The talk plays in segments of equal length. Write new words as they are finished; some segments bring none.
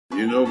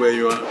You know where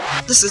you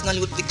are? This is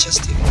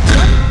Nollywoodpicturestv.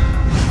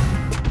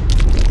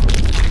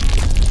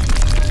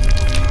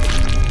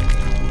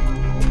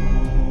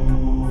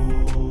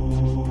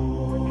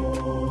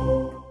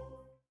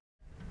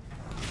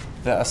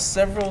 There are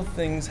several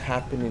things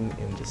happening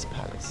in this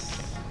palace,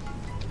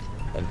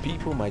 and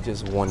people might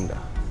just wonder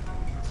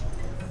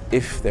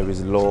if there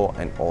is law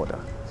and order.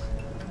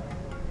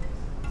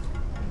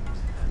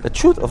 The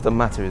truth of the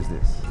matter is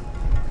this: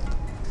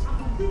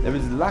 there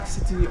is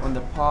laxity on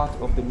the part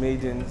of the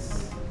maidens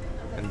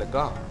and the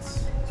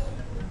guards.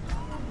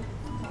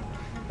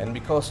 And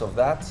because of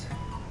that,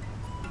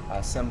 I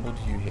assembled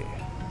you here.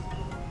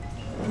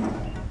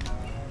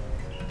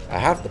 I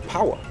have the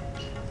power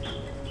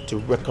to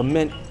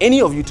recommend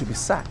any of you to be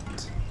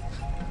sacked.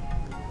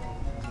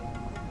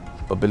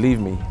 But believe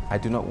me, I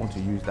do not want to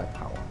use that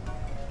power.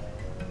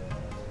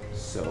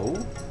 So,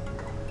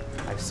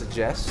 I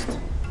suggest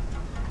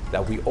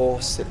that we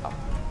all sit up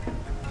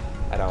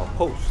at our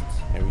posts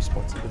and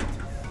responsibilities.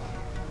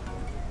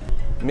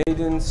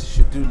 Maidens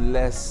should do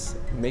less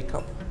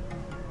makeup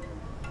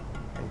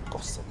and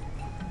gossip.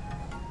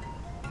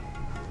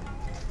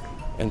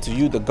 And to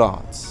you, the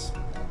guards,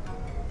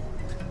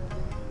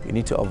 you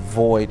need to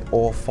avoid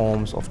all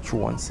forms of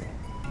truancy.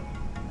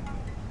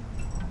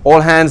 All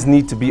hands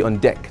need to be on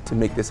deck to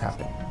make this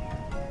happen.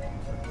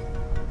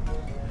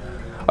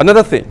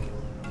 Another thing,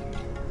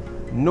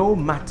 no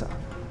matter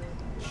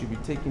should be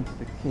taken to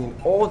the king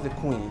or the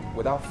queen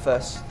without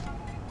first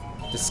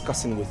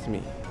discussing with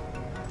me.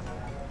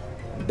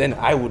 And then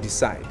I will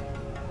decide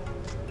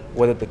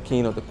whether the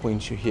king or the queen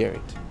should hear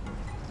it.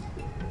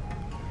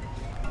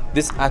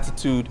 This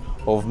attitude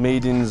of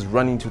maidens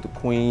running to the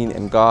queen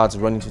and guards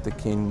running to the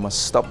king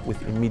must stop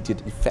with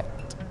immediate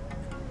effect.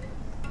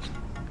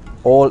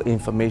 All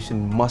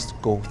information must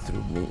go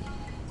through me.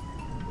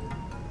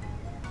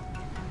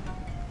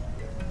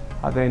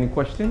 Are there any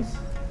questions?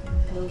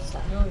 No,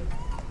 sir. No.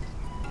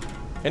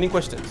 Any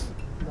questions?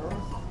 No.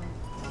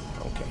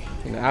 Okay.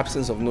 In the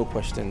absence of no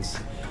questions,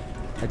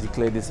 I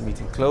declare this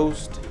meeting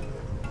closed.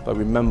 But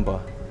remember,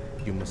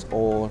 you must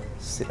all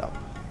sit up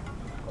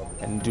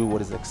and do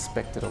what is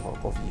expected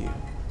of you.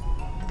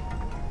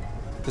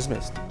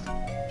 Dismissed.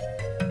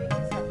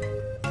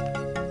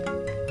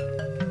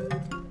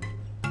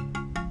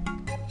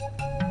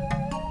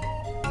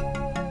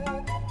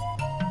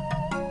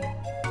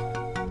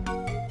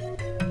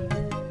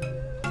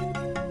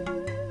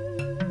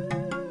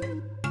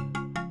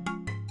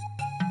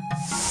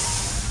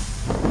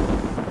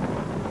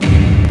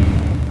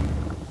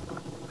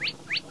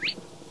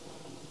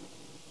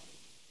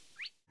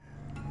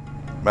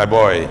 My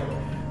boy,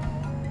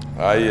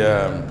 I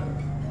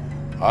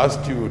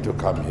asked you to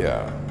come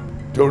here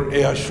to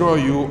reassure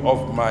you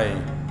of my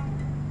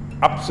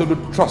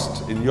absolute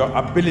trust in your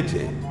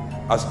ability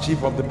as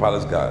chief of the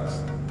palace guards.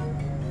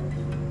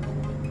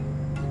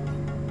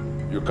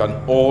 You can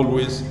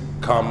always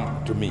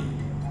come to me.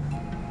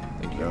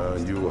 Thank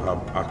you. You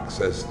have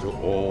access to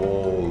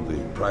all the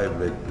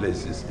private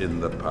places in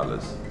the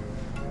palace.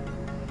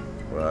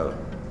 Well,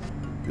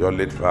 your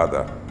late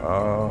father,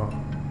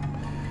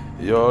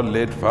 your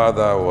late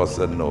father was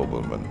a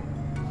nobleman.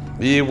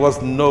 He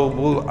was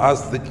noble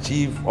as the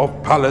chief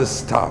of palace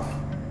staff.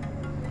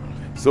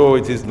 So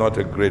it is not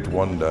a great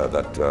wonder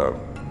that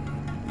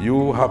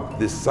you have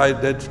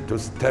decided to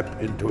step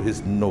into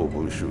his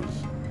noble shoes.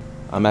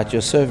 I'm at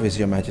your service,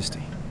 Your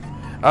Majesty.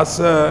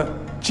 As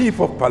chief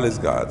of palace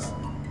guards,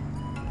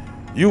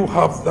 you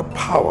have the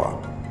power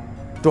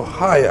to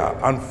hire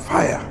and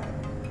fire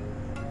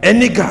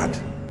any guard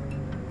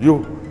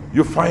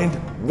you find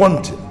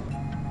wanting.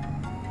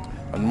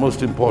 And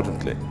most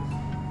importantly,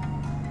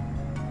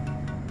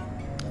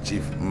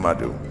 Chief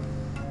Madu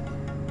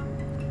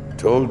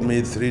told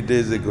me 3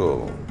 days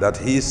ago that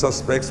he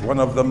suspects one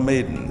of the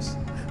maidens,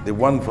 the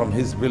one from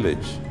his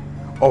village,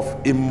 of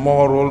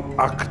immoral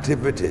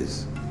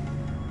activities.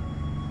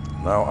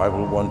 Now I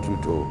will want you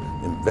to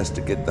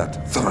investigate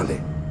that thoroughly.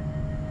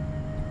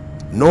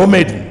 No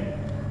maiden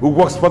who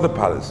works for the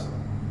palace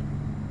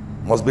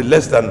must be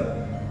less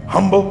than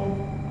humble,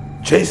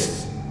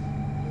 chaste,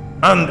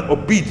 and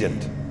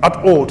obedient at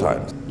all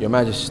times. Your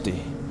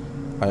Majesty,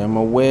 I am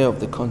aware of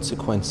the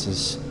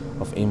consequences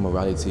of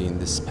immorality in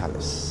this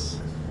palace,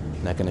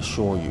 and I can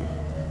assure you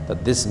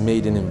that this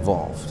maiden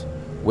involved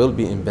will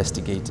be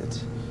investigated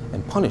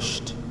and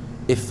punished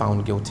if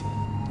found guilty.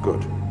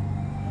 Good.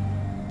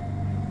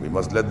 We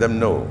must let them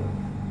know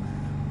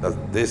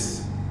that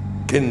this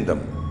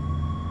kingdom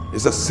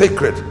is a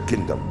sacred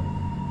kingdom,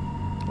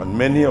 and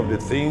many of the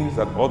things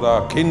that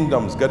other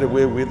kingdoms get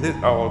away with it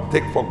or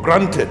take for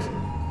granted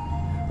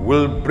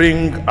will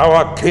bring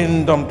our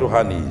kingdom to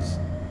her knees.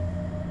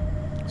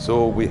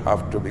 So we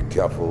have to be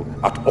careful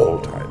at all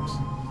times.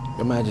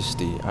 Your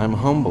Majesty, I am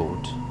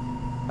humbled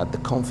at the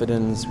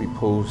confidence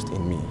reposed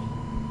in me,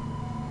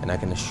 and I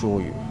can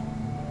assure you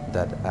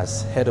that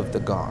as head of the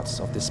guards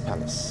of this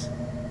palace,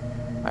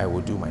 I will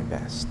do my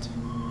best.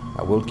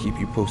 I will keep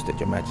you posted,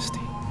 Your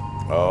Majesty.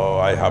 Oh,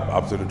 I have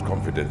absolute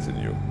confidence in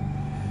you.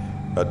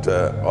 But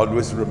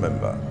always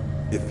remember,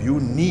 if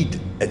you need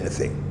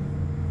anything,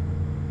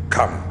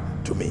 come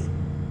to me.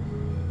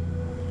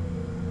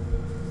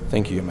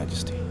 Thank you, Your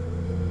Majesty.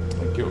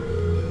 Thank you. Your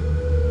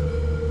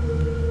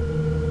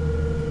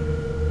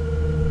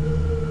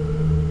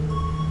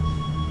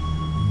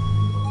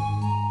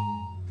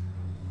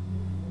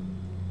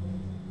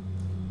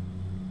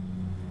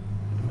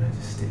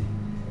Majesty,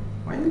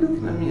 why are you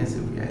looking at me as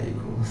if we are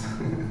equals?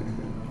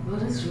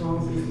 What is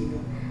wrong with you?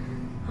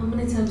 How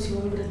many times you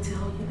want me to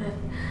tell you that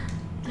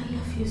I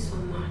love you so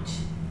much?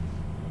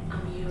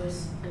 I'm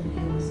yours and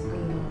yours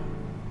alone.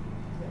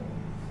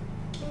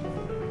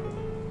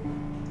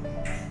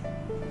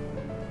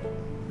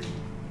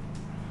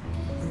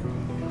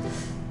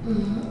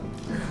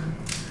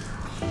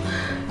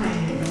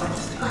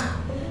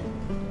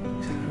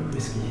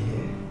 Whiskey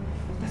here.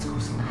 Let's go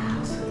somewhere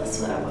else. That's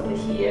what I want to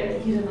hear.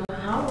 You don't know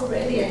how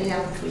ready I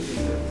am for you.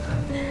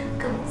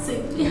 Come on,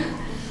 sing me.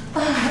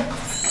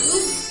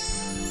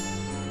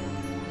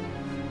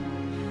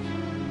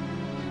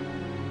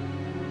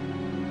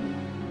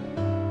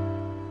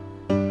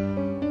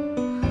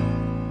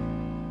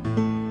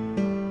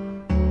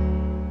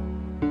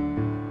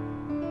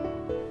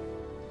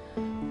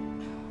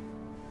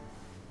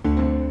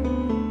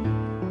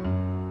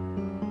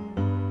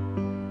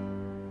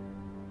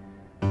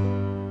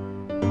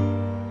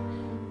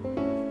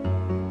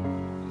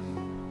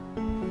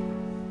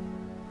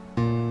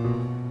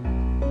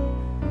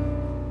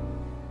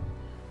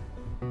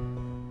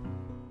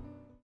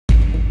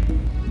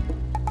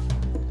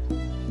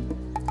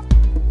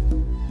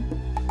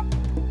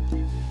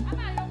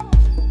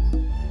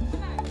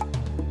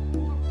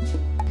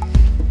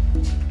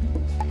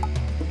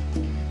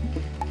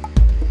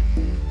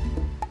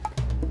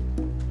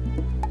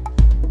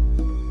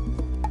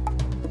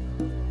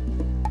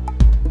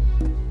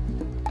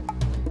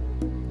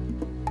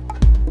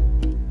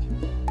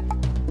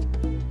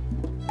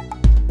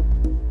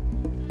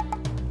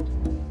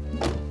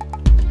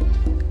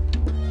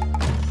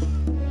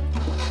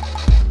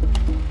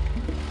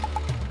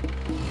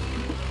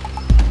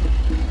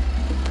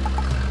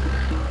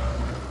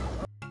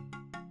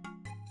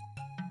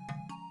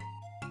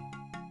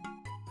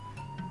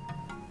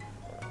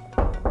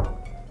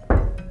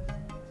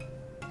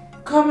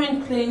 Come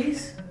in,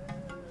 please.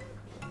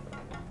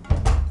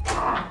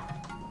 Oh,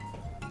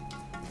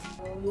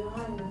 Your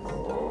Highness.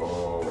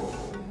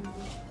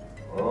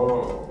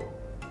 Oh.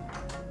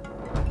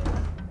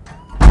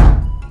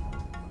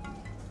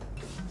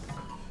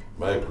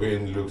 My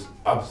queen looks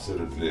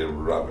absolutely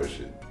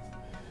ravishing.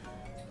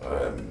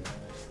 I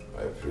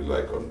feel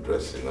like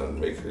undressing and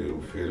making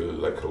you feel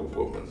like a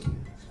woman.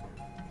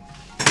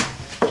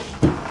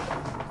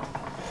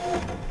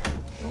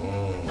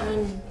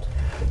 And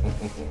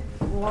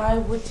why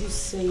would you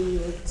say you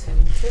were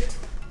tempted?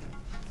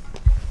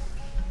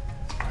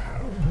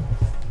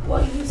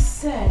 What you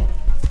said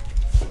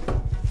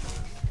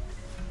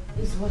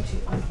is what you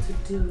ought to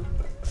do.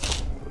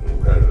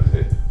 Where is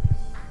it?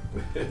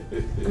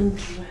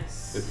 Undress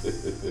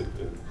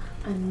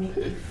and make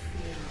you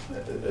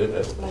feel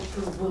like a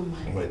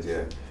woman. My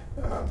dear,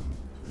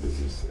 this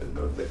is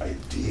not the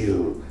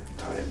ideal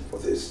time for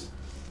this.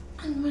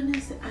 And when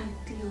is the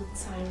ideal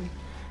time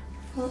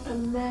for a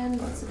man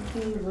to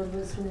be with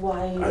his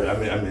wife?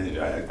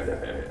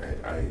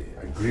 I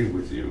agree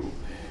with you,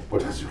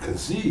 but as you can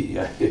see,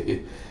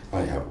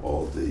 I have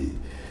all the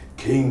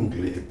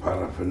kingly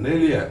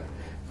paraphernalia,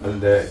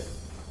 and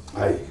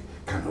I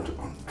cannot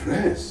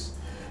undress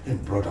in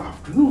broad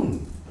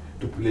afternoon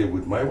to play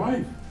with my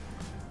wife.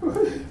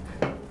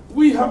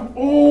 We have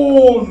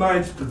all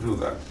night to do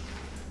that.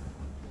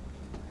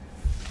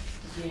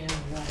 Yeah,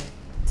 right.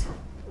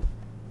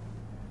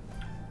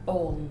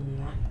 All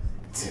night.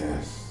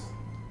 Yes.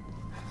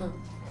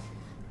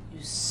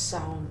 You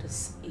sound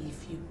as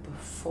if you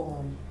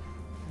perform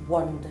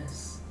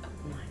wonders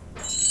at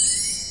night.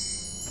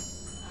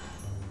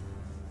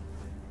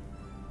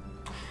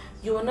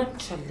 You are not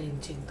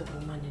challenging the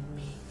woman in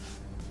me,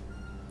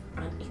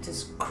 and it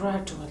is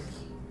gradually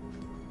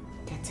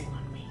getting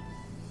on me.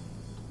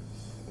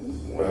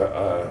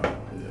 Well,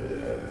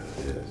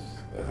 yes.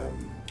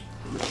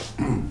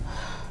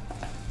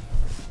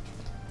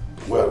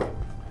 Well,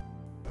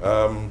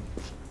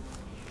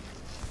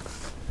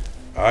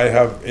 I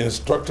have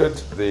instructed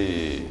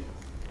the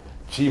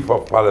Chief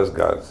of Palace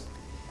Guards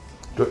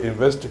to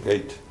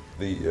investigate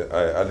the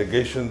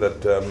allegation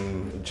that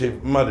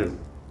Chief Madu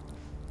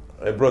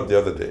I brought the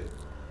other day.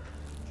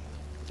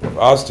 I've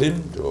asked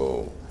him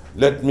to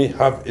let me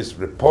have his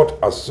report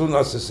as soon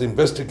as his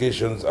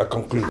investigations are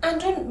concluded.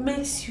 And what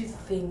makes you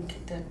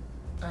think that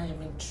I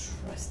am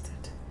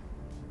interested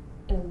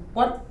in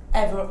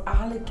whatever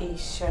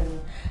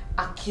allegation,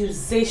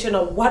 accusation,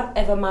 or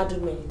whatever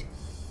Madu made?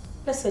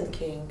 Listen,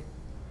 King,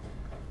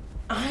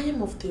 I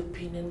am of the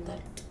opinion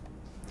that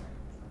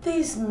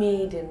these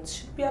maidens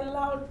should be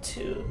allowed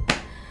to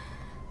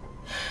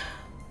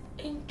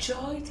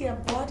enjoy their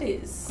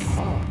bodies.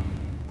 Oh.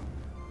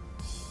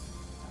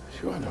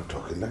 You are not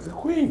talking like the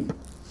Queen.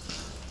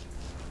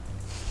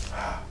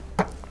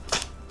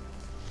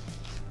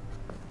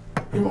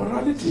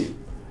 Immorality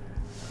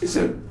is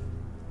a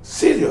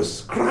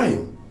serious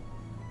crime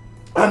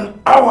And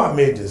our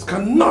maidens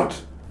cannot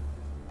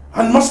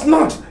and must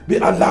not be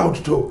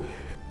allowed to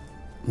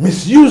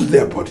misuse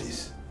their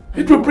bodies.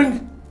 It will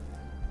bring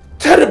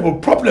terrible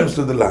problems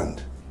to the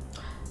land.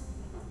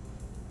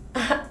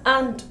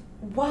 And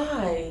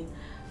why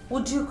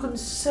would you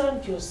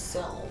concern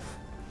yourself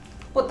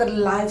with the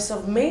lives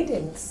of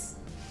maidens?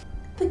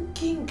 The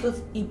king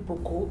of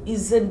Iboko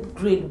is a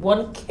grade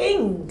 1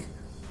 king.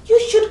 You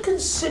should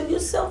concern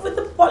yourself with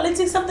the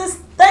politics of the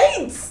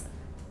states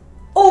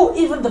or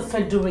even the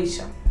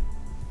federation.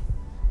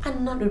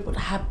 And not with what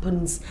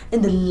happens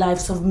in the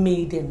lives of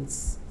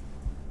maidens.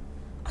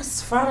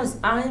 As far as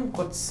I am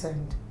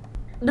concerned,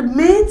 the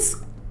maids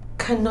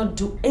cannot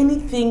do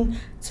anything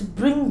to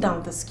bring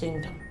down this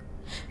kingdom.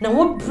 Now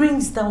what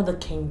brings down the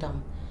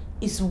kingdom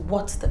is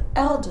what the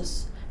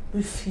elders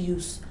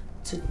refuse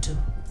to do.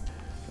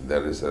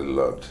 There is a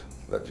lot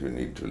that you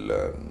need to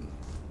learn.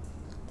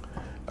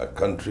 A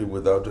country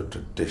without a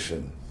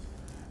tradition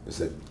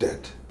is a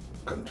dead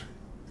country.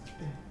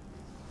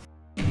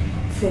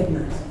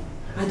 Ferdinand,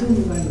 I don't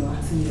know why you're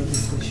asking me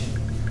this question.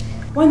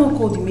 Why not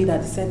call the maid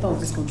at the center of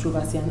this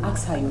controversy and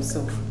ask her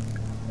yourself?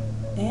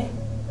 Eh?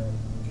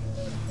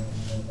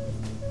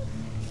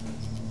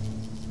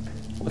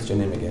 What's your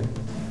name again?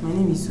 My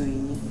name is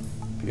Soyini.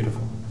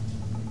 Beautiful.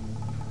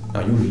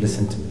 Now you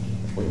listen to me,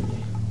 Oyinye.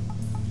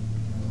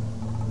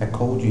 I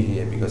called you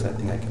here because I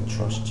think I can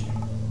trust you.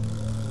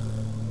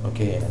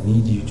 Okay, and I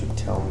need you to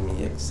tell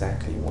me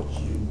exactly what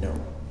you know.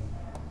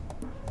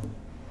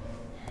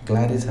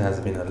 Gladys has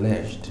been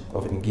alleged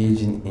of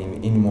engaging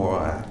in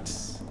immoral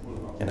acts,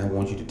 and I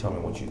want you to tell me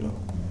what you know.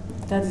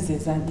 That is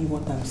exactly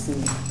what I'm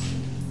saying.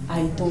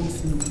 I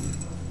don't know.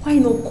 Why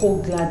not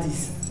call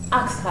Gladys?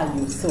 Ask her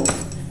yourself.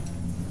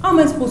 How am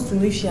I supposed to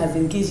know if she has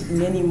engaged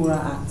in any immoral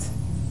act?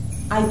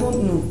 I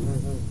don't know.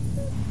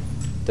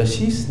 Does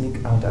she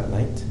sneak out at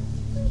night?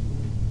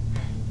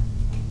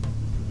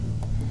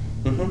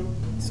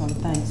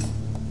 Sometimes.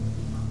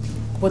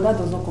 But that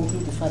does not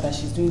conclude the fact that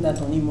she's doing that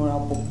on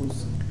immoral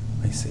purpose.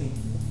 I see.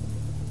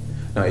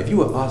 Now, if you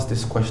were asked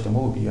this question,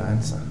 what would be your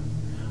answer?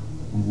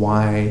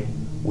 Why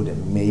would a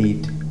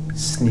maid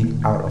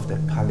sneak out of the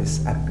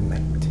palace at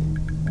night?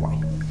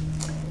 Why?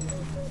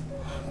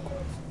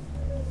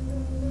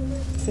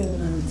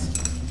 Ferdinand,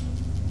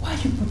 why are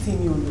you putting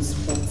me on the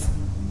spot?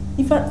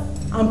 In fact,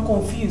 I'm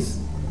confused.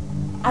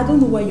 I don't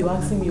know why you're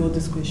asking me all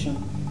this question.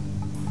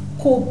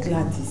 Call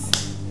Gladys.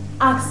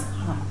 Ask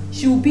her.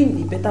 She will be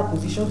in a better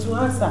position to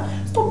answer.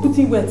 Stop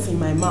putting words in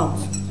my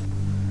mouth.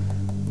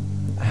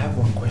 I have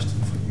one question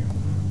for you.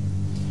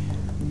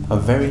 A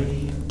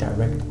very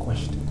direct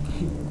question.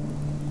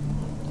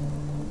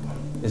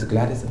 Is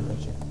Gladys a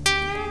virgin?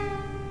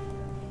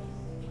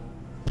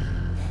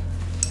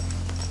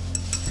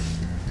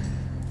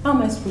 How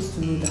am I supposed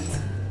to know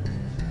that?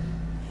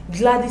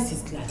 Gladys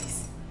is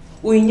Gladys.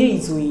 Oyinye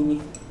is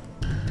Oyinye.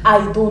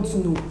 I don't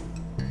know.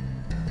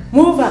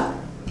 Moreover,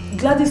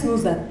 Gladys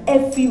knows that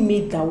every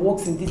maid that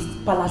works in this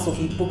palace of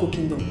Iboko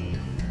kingdom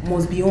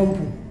must be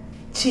humble,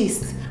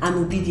 chaste, and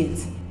obedient.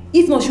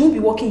 If not, she won't be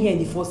working here in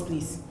the first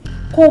place.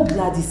 Call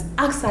Gladys,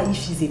 ask her if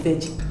she's a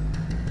virgin.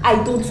 I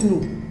don't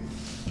know.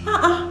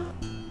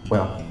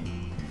 Well,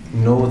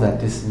 know that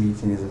this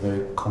meeting is a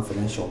very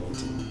confidential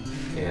meeting,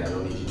 and I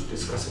don't need you to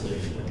discuss it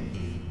with anyone.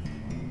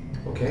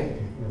 Okay?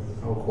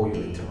 I'll call you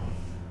later.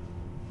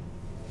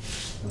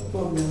 No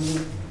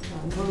problem.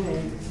 Go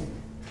ahead.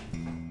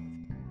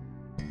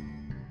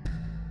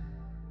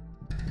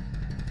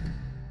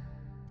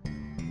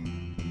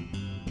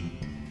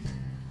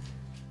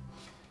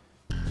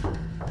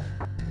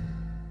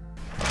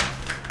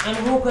 And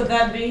who could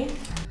that be?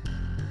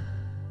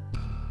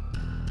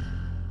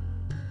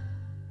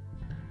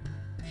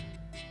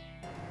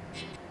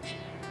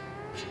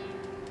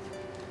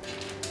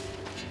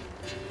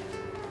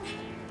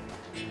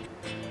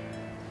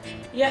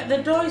 Yeah,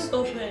 the door is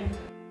open.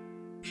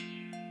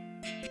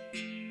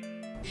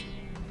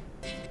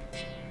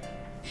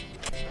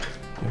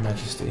 Your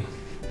Majesty,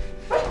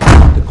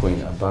 the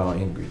Queen, I bow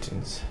in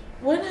greetings.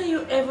 When are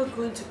you ever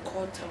going to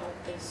cut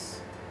out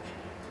this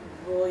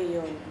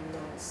royal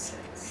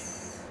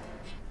nonsense?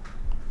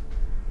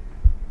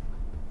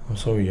 I'm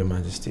sorry, Your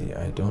Majesty,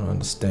 I don't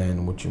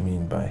understand what you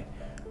mean by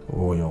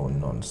royal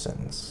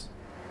nonsense.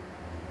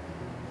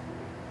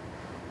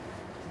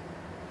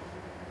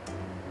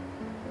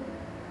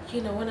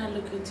 You know, when I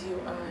look into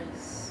your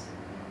eyes,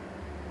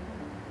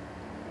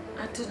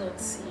 I do not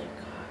see a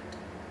God.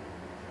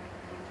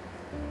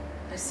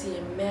 I see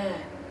a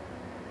man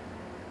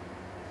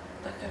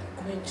that can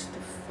quench the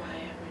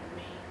fire in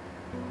me.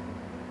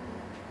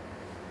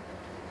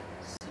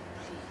 So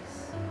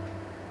please,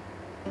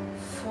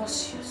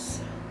 force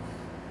yourself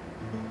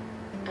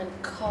and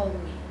call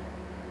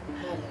me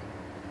Helen.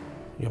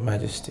 Your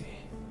Majesty,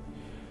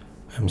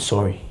 I'm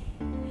sorry,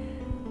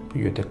 but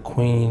you're the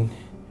Queen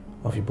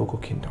of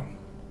Iboko Kingdom,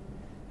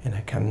 and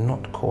I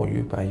cannot call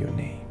you by your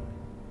name.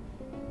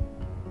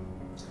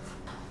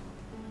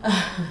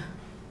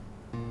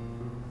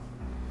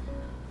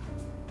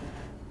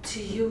 Do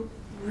you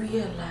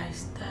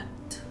realize that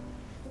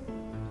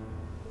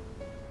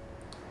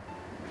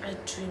I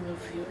dream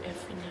of you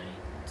every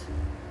night.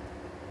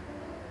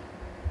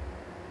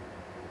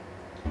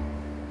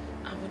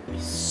 I would be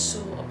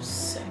so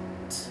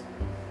upset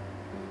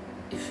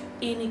if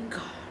any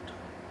god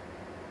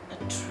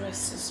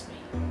addresses me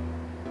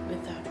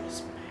without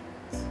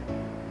respect.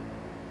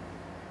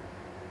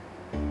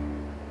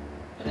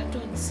 But I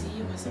don't see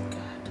you as a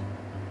god.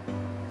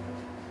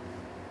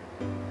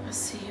 I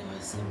see you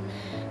as a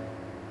man.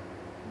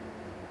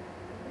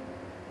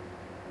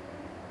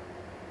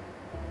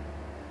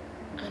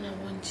 And I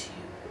want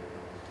you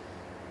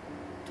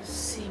to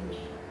see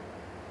me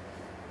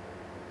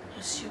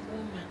as your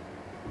woman.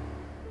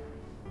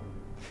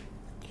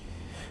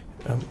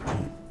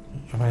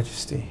 Your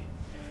Majesty,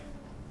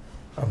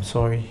 I'm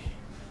sorry.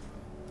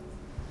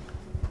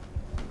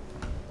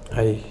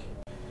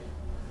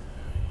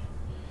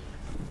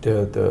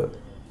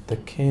 The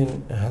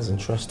king has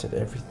entrusted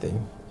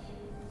everything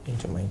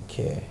into my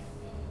care,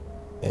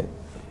 and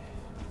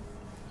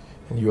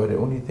you are the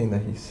only thing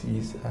that he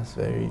sees as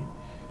very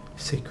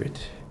sacred,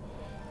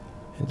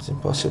 and it's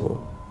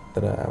impossible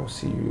that I will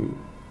see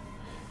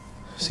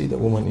the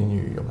woman in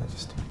you, Your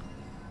Majesty.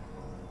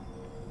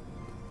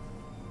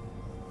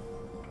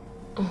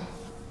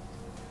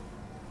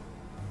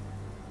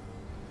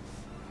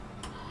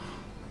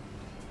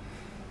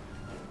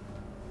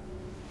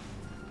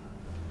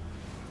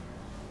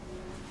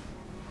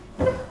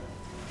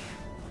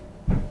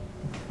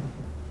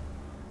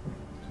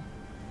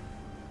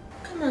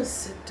 Come and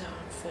sit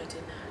down,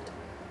 Ferdinand.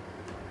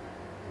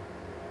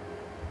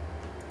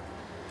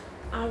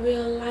 I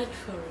will like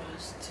for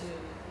us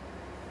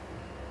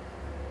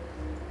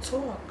to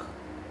talk.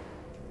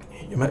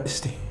 Your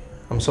Majesty,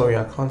 I'm sorry,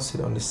 I can't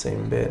sit on the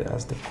same bed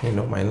as the queen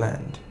of my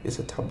land. It's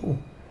a taboo.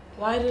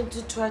 Why don't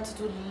you try to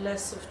do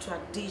less of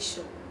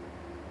tradition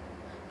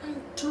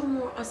and do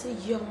more as a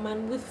young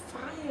man with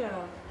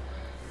fire?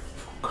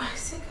 For God's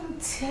sake, I'm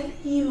telling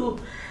you.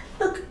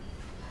 Look,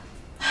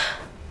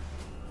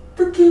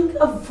 the king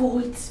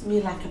avoids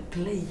me like a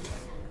plague.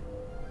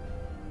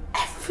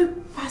 Every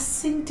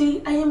passing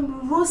day, I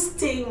am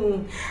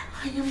roasting.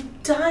 I am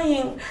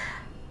dying.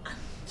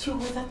 And you're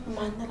that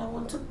man that I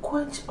want to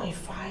quench my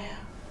fire.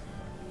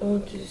 I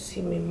want you to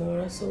see me more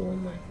as a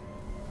woman.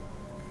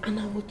 And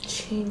I will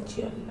change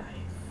your life.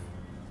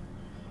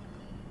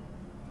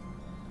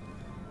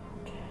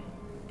 Okay?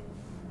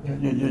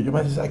 Your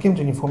Majesty, I came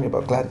to inform you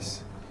about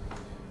Gladys.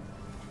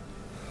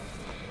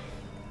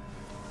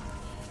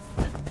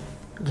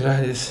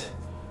 Gladys,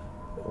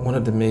 one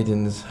of the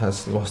maidens,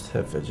 has lost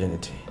her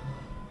virginity.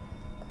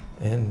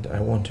 And I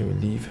want to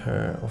relieve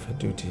her of her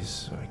duties,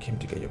 so I came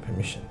to get your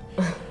permission.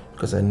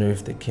 Because I know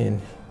if the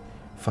king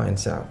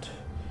finds out,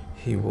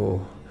 he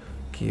will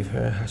give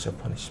her a harsher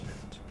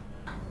punishment.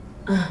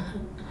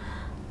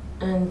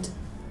 And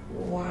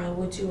why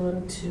would you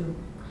want to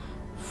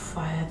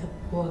fire the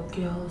poor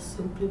girl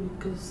simply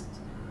because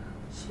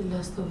she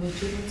lost her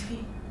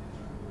virginity?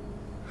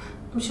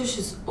 I'm sure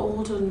she's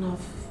old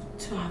enough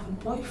to have a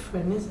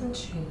boyfriend, isn't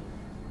she?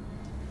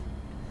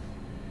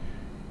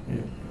 Yeah,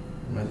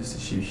 Your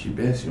Majesty, she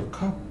bears your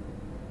cup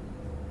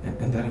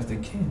and that of the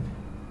king.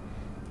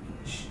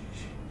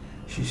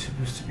 She's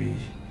supposed to be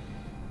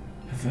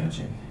a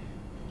virgin.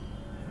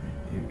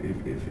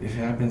 If it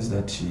happens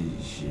that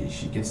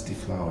she gets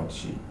deflowered,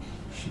 she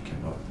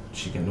can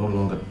no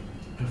longer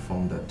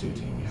perform that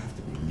duty, and we have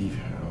to relieve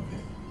her of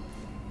it.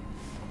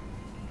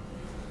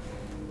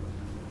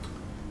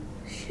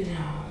 You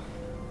know,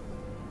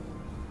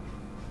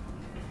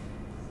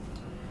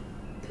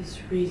 there's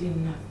really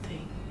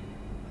nothing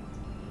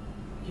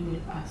you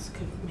would ask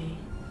of me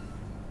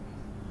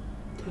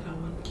that I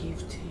won't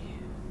give to you.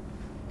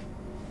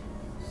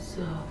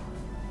 So,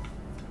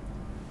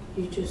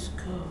 you just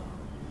go,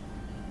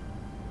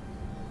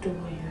 do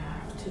what you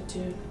have to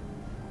do,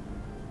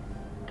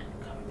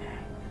 and come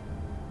back.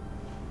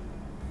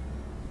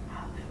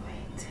 I'll be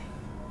waiting.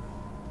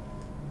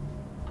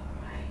 All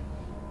right?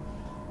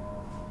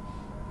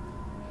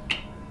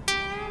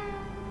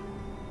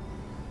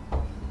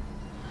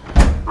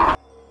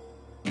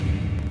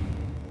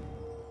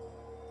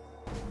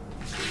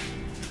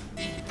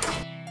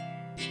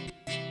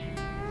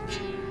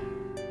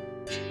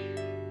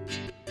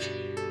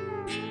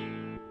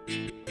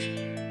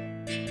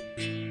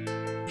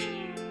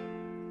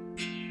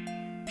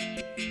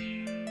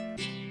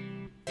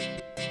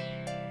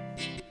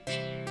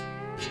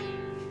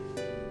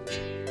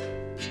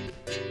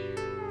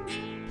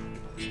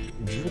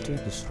 Do you think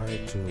it's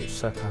right to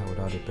sack her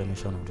without the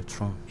permission of the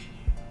throne?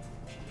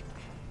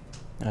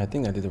 I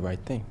think I did the right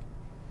thing.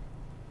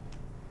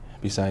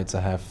 Besides,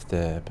 I have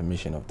the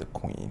permission of the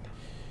queen.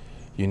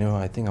 You know,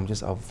 I think I'm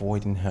just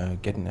avoiding her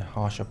getting a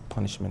harsher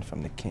punishment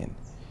from the king,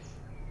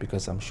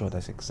 because I'm sure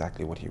that's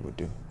exactly what he would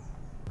do.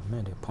 You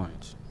made a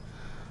point.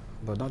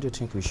 But don't you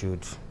think we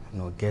should,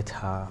 get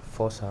her,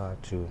 force her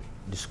to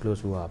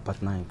disclose who our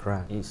partner in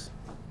crime is?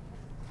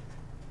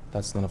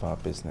 That's none of our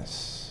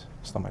business.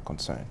 It's not my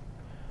concern.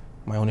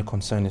 My only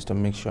concern is to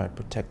make sure I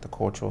protect the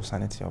cultural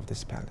sanity of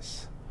this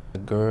palace. The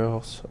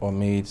girls or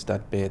maids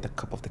that bear the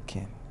cup of the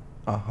king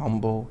are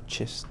humble,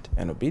 chaste,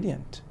 and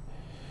obedient.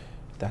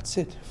 That's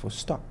it, full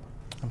stop.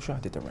 I'm sure I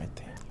did the right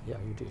thing. Yeah,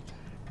 you did.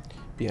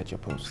 Be at your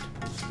post.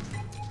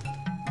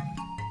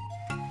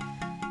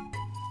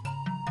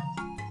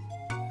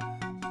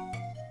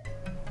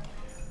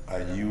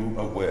 Are you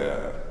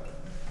aware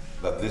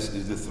that this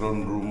is the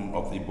throne room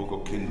of the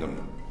Boko Kingdom,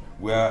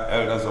 where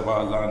elders of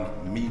our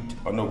land meet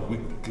on a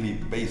weekly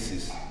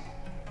basis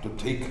to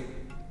take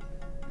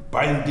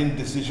binding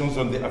decisions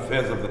on the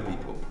affairs of the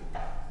people?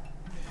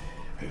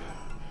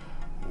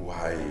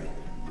 Why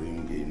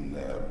bring in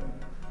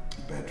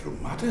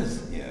bedroom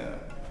matters here?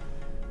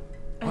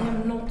 I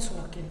am not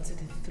talking to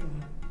the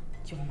throne,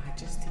 Your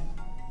Majesty.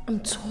 I'm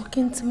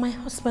talking to my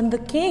husband, the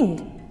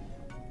king.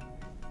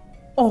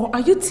 Or are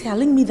you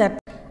telling me that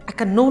I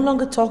can no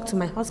longer talk to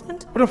my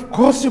husband? But of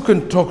course you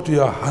can talk to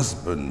your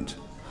husband.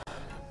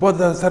 But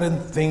there are certain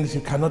things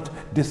you cannot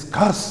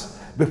discuss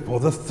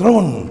before the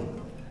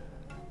throne.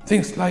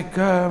 Things like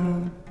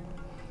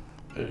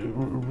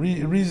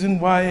reason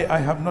why I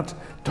have not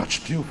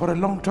touched you for a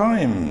long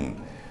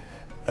time.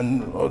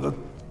 And other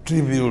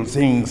trivial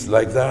things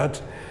like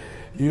that.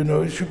 You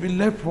know, it should be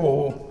left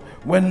for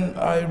when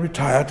I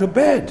retire to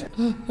bed.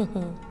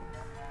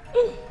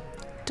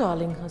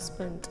 Darling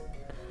husband,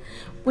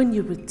 when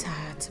you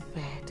retire to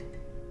bed,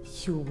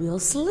 you will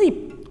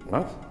sleep.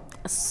 What?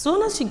 As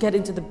soon as you get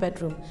into the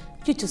bedroom,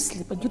 you just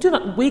sleep and you do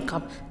not wake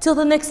up till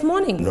the next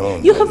morning. No,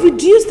 you have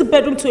reduced the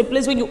bedroom to a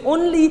place where you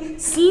only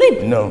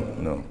sleep.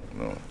 No.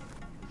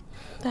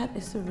 That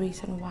is the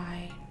reason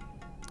why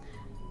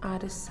I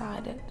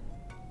decided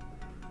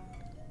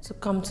to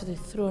come to the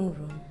throne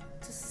room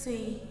to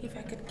see if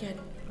I could get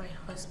my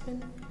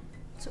husband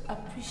to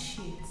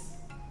appreciate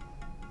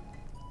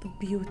the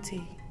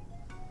beauty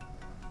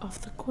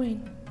of the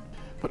queen.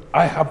 But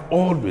I have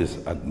always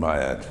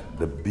admired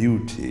the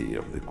beauty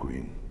of the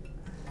queen.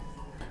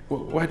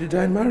 Well, why did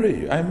I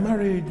marry you? I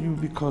married you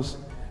because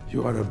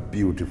you are a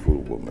beautiful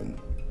woman.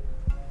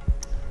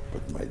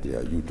 But my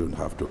dear, you don't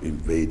have to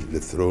invade the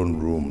throne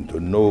room to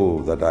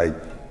know that I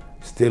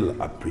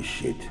still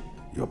appreciate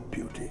your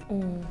beauty.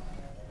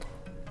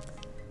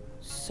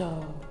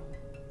 So,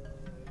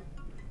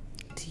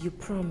 do you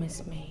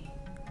promise me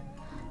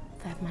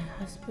that my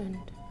husband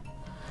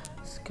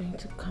is going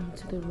to come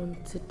to the room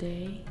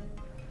today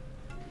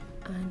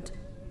and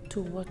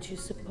do what you're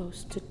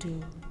supposed to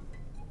do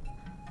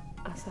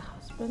as a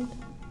husband?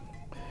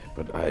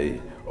 But I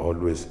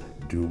always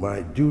do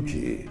my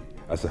duty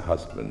as a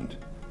husband.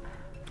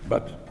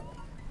 But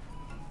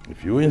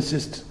if you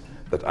insist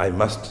that I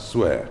must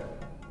swear,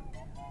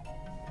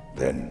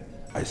 then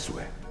I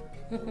swear.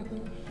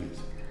 Please.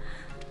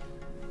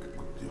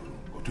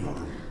 Go to your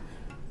room.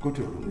 Go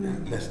to your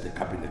room. Lest the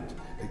cabinet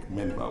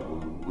member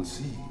will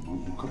see.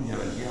 Will come here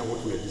and hear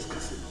what we are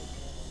discussing.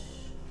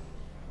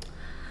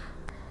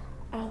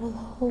 I will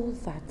hold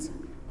that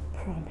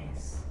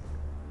promise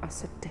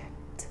as a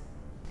debt.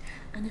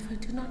 And if I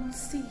do not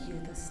see you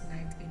this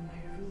night in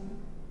my room,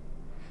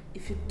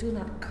 if you do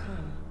not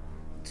come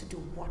to do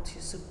what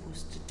you're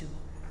supposed to do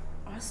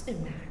as a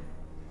man,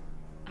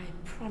 I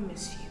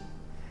promise you,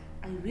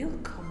 I will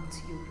come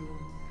to your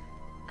room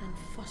and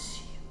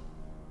force you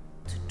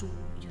to do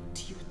your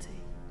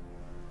duty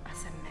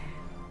as a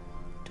man,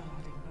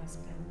 darling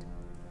husband.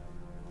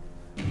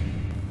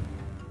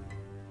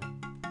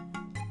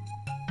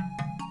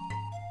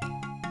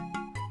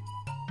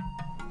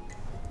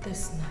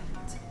 This night.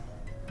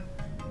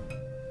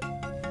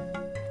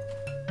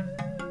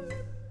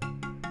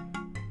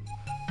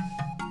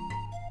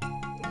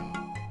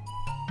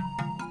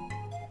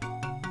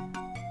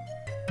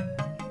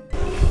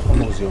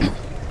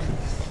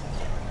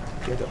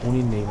 You're the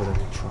only neighbor that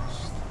I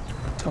trust.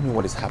 Tell me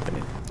what is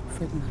happening.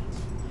 Ferdinand,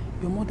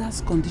 your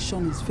mother's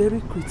condition is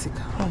very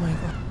critical. Oh my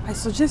God. I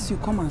suggest you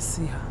come and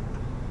see her.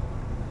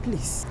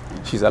 Please.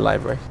 She's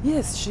alive, right?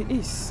 Yes, she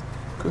is.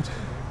 Good.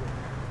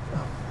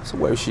 So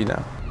where is she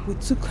now? We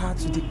took her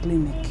to the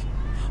clinic,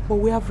 but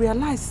we have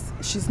realized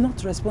she's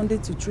not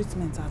responding to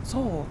treatment at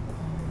all.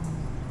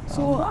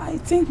 So I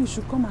think you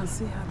should come and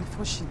see her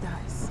before she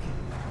dies.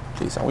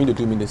 Please, I want you to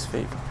do me this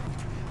favor.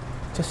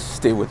 Just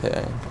stay with her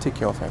and take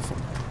care of her for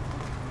me.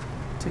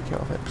 Take care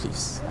of her,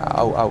 please.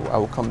 I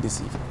will come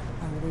this evening.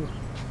 I will.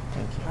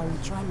 Thank you. I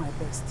will try my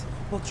best.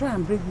 But try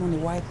and bring money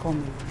while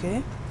coming,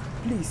 okay?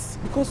 Please,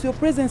 because your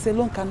presence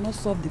alone cannot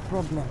solve the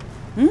problem.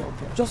 Okay.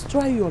 Just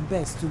try your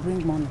best to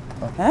bring money.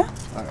 Okay. Eh?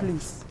 Right.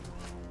 Please.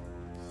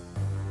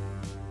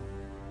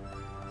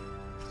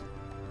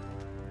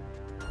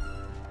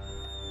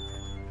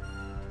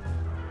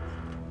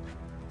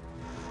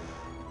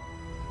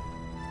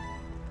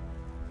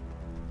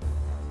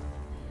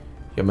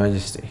 Your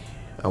Majesty,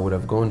 I would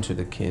have gone to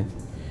the king,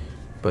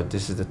 but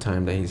this is the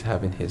time that he's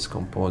having his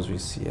compulsory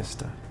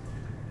siesta,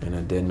 and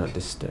I dare not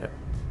disturb.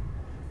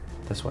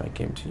 That's why I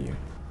came to you.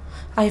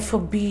 I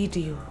forbid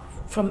you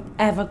from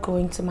ever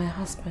going to my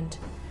husband,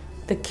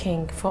 the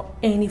king, for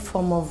any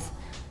form of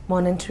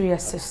monetary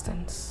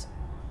assistance.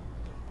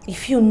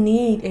 If you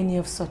need any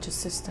of such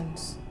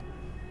assistance,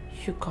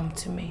 you come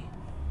to me.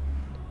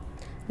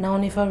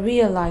 Now, if I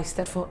realize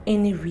that for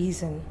any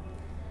reason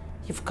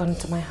you've gone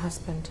to my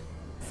husband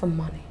for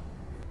money,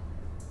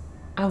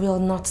 I will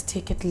not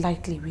take it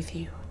lightly with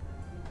you.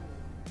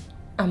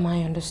 Am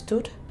I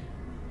understood?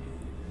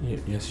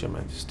 Yes, Your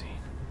Majesty.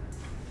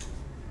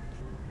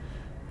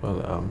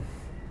 Well,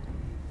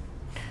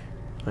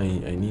 I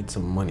need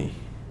some money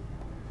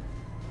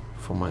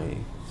for my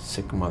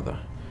sick mother.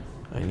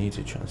 I need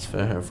to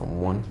transfer her from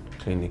one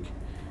clinic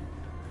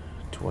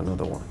to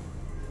another one.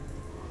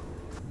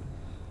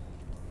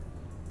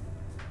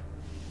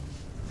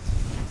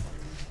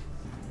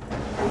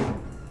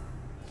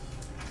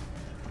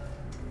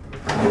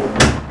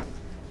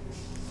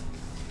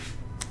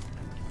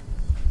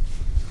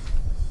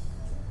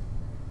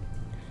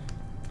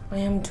 I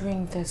am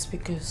doing this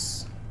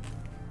because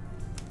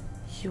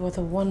you are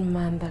the one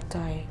man that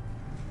I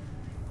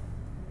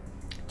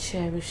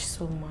cherish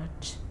so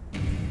much.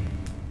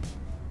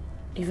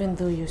 Even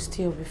though you're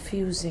still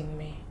refusing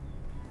me,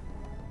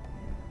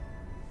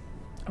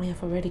 I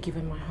have already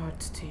given my heart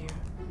to you.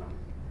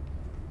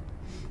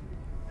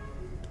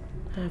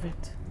 Have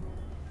it.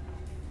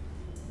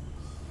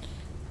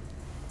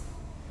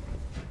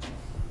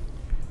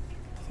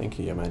 Thank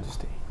you, Your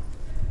Majesty.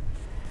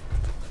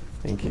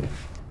 Thank you.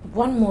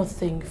 One more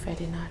thing,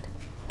 Ferdinand.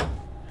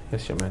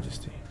 Yes, Your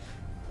Majesty.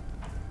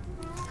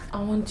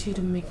 I want you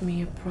to make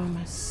me a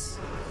promise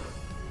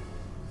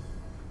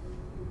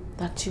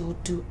that you will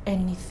do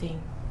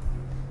anything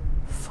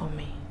for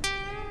me.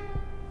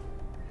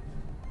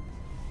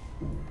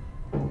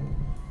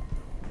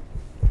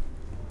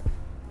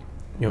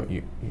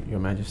 Your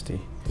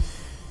Majesty,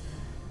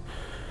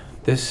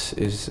 this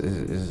is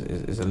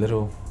a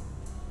little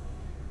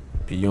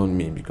beyond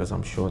me because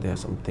I'm sure there are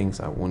some things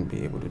I won't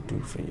be able to do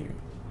for you.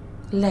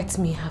 Let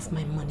me have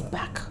my money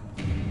back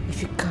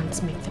if you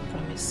can't make the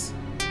promise.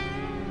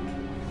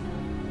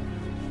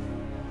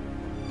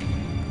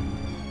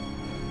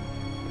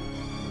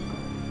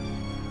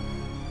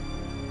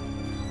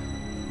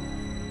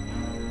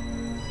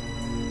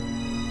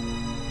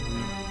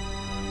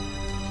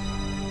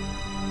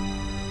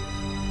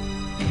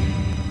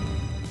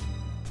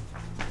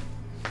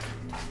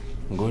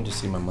 I'm going to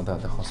see my mother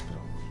at the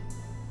hospital.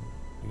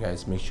 You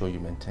guys make sure you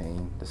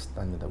maintain the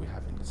standard that we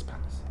have in this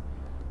palace.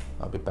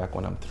 I'll be back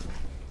when I'm through.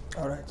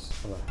 All right.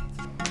 All right.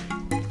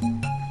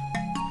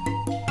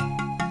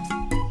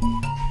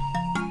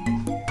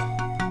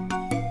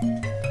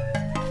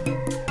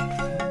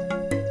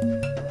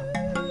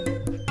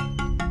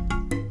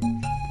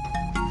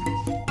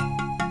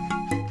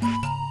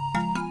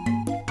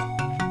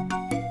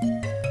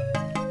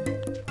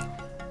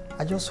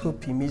 I just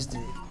hope he meets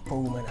the poor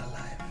woman alive.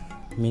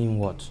 Meaning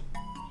what?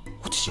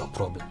 What is your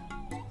problem?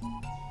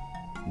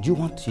 Do you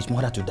want his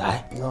mother to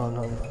die?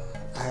 No.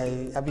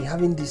 I've been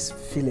having this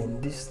feeling,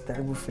 this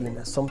terrible feeling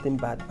that something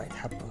bad might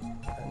happen.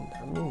 And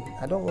I mean,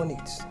 I don't want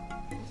it.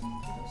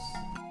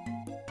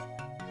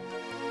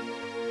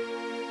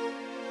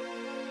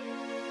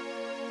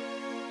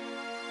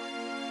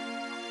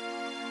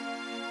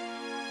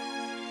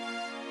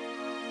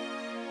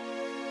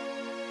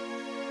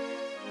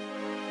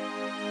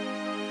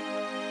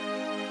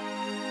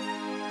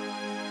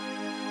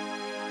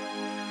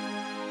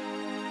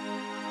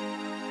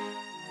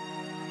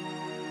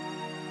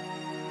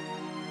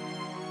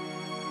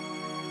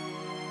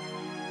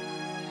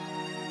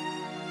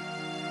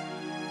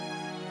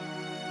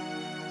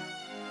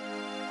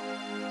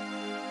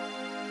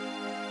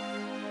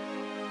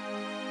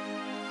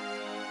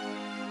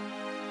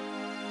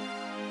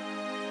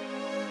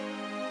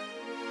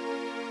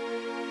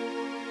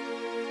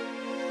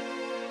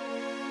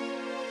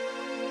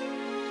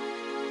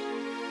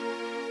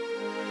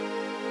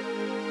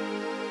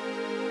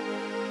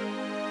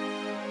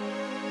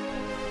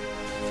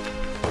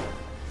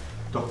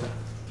 Doctor,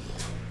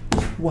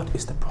 what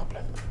is the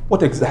problem?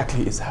 What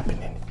exactly is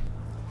happening?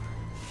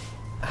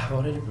 I have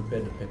already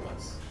prepared the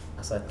papers.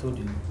 As I told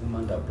you, the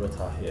woman that brought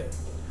her here,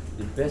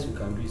 the best we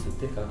can do is to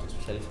take her to a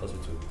specialist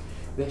hospital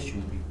where she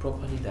will be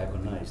properly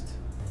diagnosed.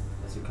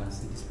 As you can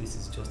see, this place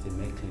is just a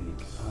mere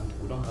clinic and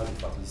we don't have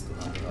the facilities to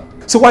handle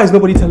her. So why is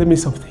nobody telling me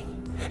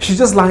something? She's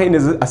just lying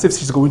as if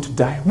she's going to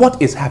die.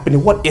 What is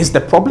happening? What is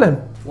the problem?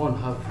 One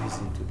have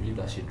reason to believe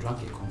that she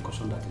drank a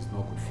concoction that is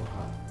not good for her.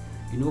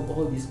 You know,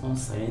 all these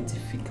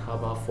unscientific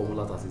herbal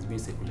formulas that is being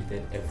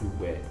circulated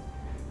everywhere.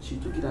 She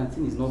took it and the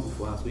thing is not good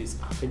for her, so it's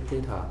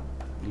affected her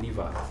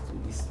liver. So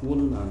it's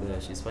swollen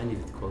and she's finding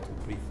it difficult to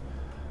breathe.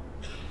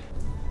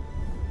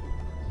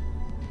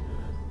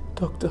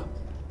 Doctor,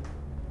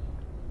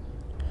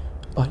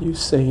 are you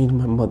saying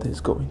my mother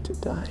is going to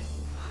die?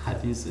 I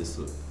didn't say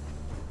so.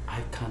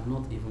 I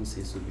cannot even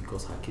say so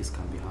because her case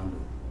can be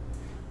handled.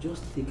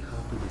 Just take her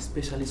to the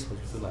specialist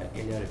hospital I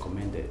earlier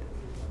recommended.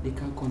 They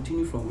can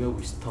continue from where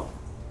we stop.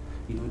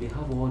 You know, they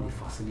have all the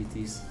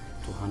facilities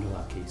to handle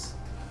our case.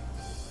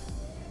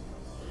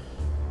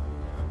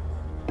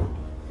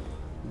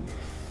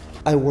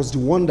 I was the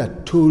one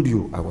that told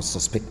you I was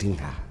suspecting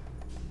her.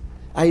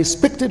 I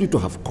expected you to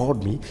have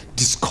called me,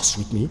 discussed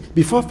with me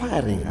before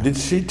firing her. Did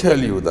she tell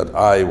you that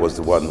I was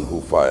the one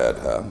who fired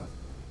her?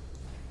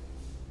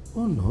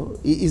 Oh no,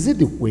 is it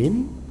the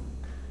Queen?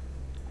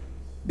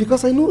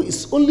 Because I know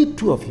it's only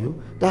two of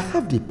you that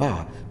have the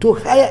power to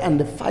hire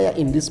and fire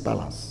in this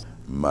palace.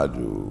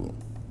 Madu,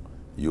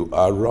 you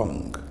are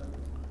wrong.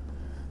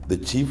 The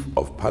chief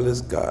of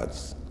palace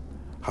guards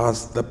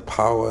has the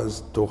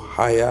powers to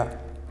hire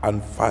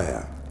and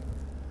fire.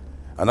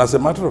 And as a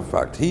matter of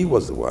fact, he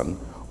was the one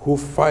who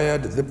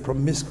fired the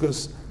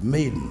promiscuous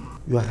maiden.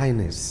 Your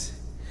Highness,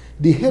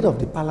 the head of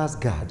the palace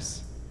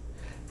guards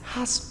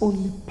has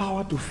only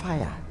power to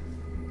fire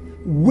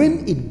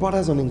when it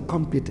borders on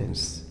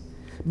incompetence.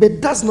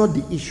 But that's not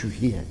the issue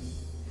here.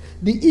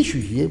 The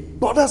issue here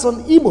borders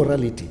on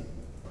immorality.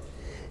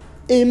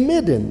 A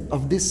maiden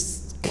of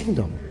this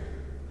kingdom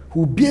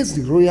who bears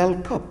the royal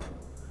cup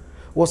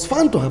was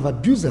found to have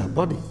abused her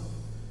body.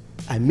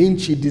 I mean,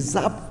 she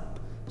deserved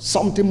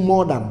something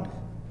more than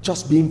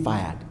just being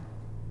fired.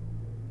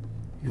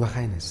 Your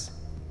Highness,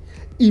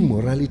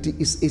 immorality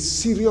is a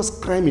serious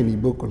crime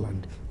in Iboko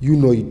land. You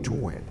know it too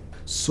well.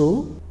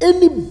 So,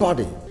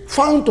 anybody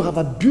found to have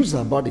abused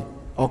her body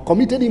or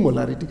committed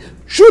immorality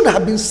should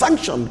have been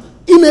sanctioned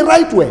in a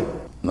right way.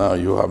 Now,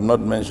 you have not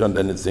mentioned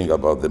anything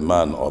about the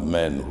man or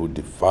men who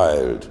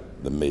defiled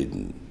the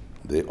maiden.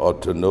 They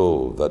ought to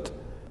know that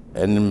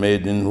any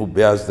maiden who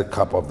bears the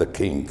cup of the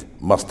king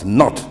must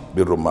not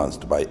be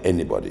romanced by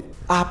anybody.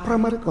 Our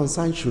primary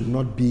concern should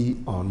not be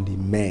on the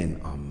man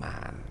or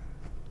man.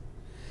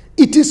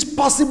 It is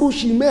possible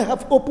she may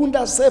have opened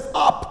herself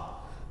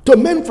up to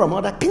men from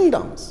other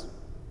kingdoms,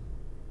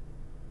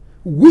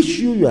 which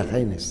you, Your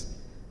Highness,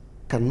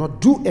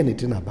 cannot do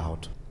anything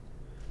about.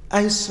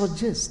 I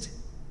suggest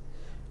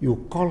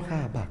you call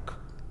her back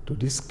to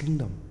this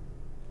kingdom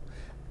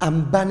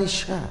and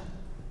banish her.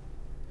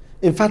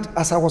 In fact,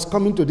 as I was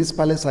coming to this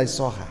palace, I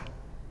saw her.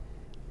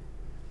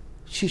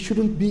 She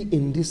shouldn't be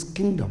in this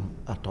kingdom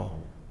at all,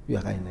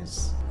 Your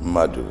Highness.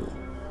 Madu,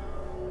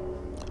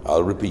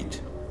 I'll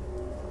repeat.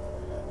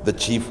 The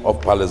chief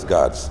of palace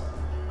guards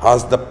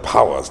has the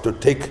powers to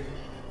take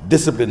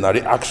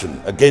disciplinary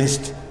action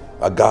against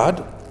a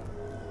guard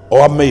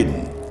or a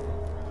maiden.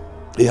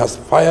 He has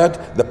fired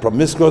the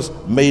promiscuous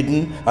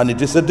maiden, and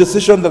it is a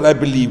decision that I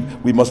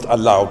believe we must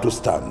allow to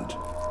stand.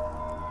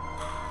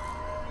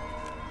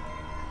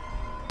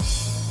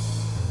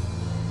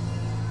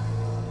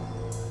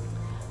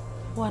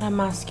 What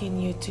I'm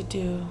asking you to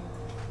do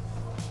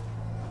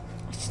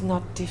is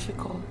not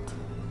difficult.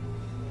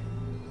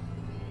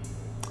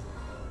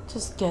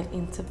 Just get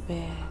into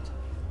bed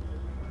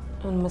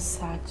and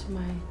massage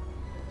my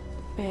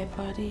bare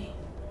body.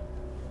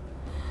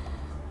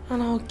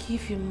 And I'll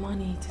give you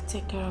money to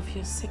take care of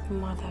your sick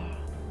mother.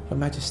 Your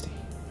Majesty,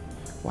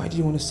 why do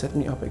you want to set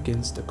me up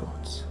against the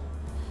gods?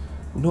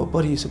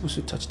 Nobody is supposed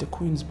to touch the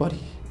queen's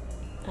body.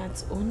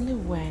 That's only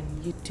when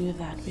you do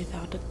that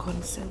without the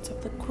consent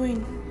of the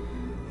queen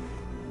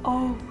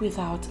or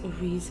without a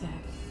reason.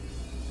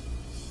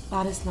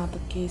 That is not the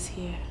case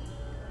here.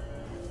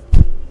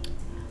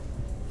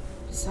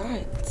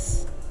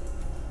 Besides,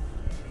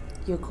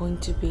 you're going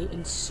to be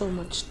in so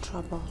much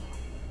trouble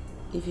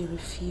if you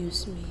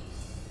refuse me.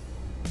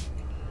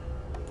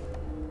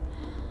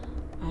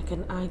 I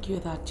can argue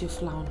that you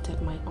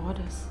flaunted my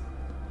orders.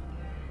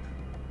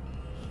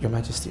 Your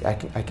Majesty, I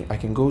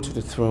can go to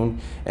the throne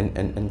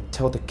and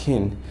tell the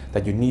king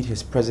that you need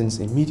his presence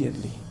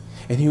immediately,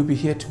 and he will be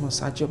here to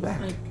massage your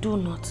back. I do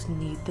not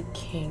need the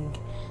king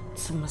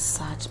to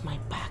massage my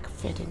back,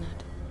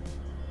 Ferdinand.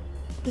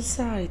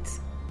 Besides,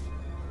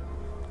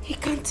 he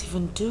can't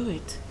even do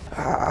it.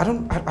 I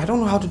don't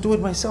know how to do it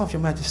myself,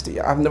 Your Majesty.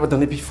 I've never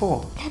done it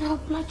before. Then I'll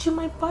bludge you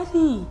my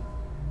body.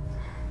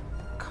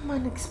 Come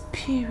and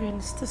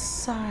experience the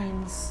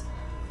signs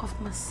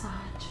of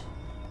massage.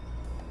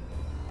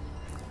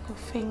 Your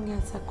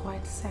fingers are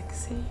quite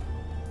sexy.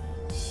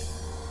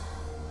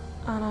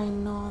 And I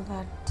know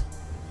that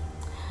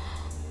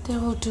they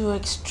will do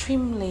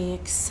extremely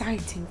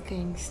exciting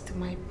things to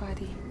my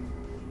body.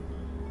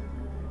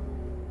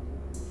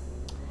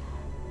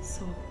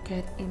 So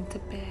get into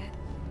bed.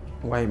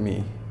 Why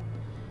me?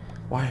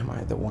 Why am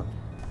I the one?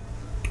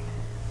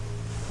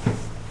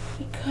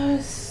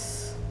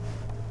 Because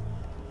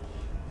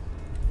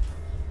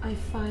I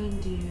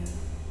find you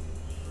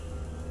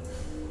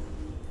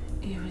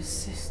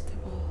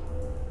irresistible.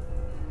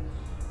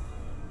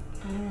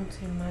 I don't want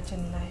to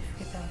imagine life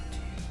without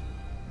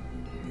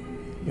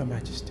you. Your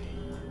Majesty,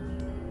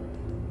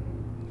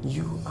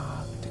 you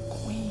are the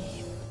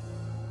queen.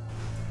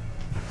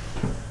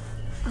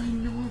 I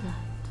know that.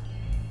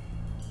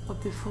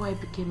 But before I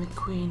became a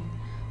queen,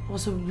 I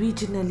was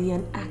originally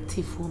an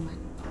active woman.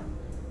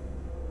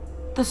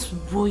 This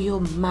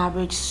royal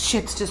marriage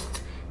shit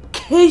just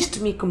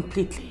caged me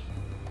completely.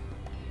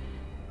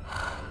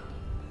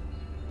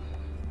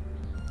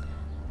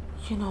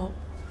 You know,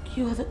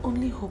 you are the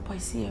only hope I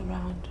see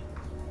around.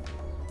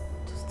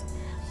 Just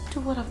do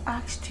what I've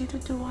asked you to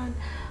do and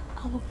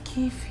I will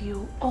give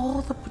you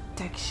all the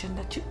protection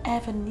that you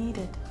ever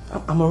needed.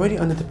 I'm already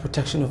under the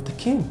protection of the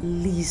king.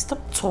 Please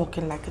stop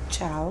talking like a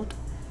child.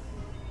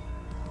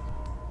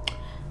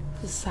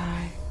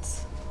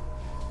 Besides,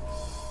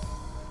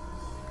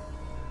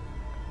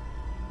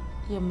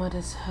 your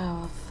mother's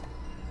health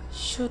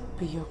should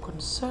be your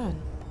concern.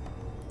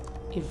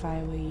 If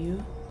I were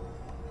you,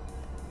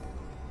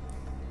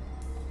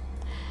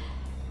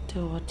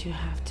 do what you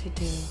have to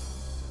do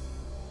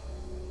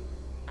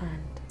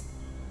and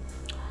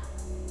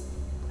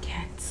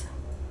get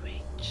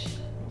rich.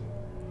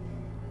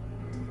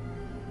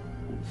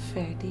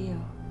 Fair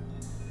deal.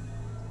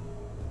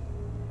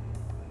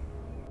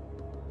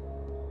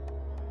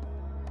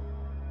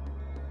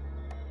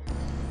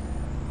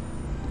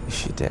 Is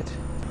she dead?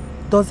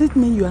 Does it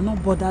mean you are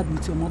not bothered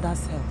with your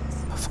mother's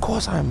health? Of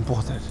course I am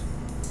bothered.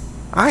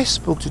 I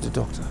spoke to the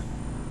doctor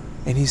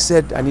and he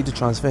said I need to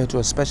transfer her to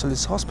a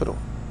specialist hospital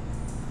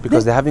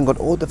because they haven't got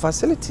all the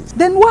facilities.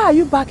 Then why are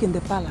you back in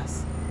the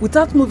palace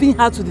without moving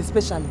her to the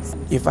specialist?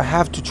 If I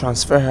have to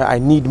transfer her, I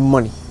need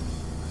money.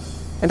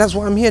 And that's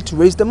why I'm here, to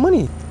raise the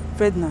money.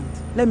 Ferdinand,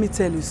 let me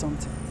tell you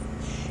something.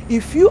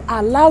 If you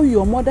allow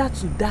your mother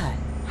to die,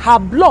 her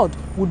blood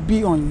would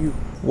be on you.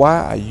 Why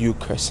are you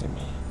cursing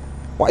me?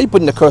 Why are you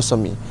putting a curse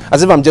on me?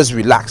 As if I'm just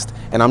relaxed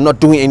and I'm not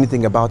doing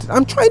anything about it.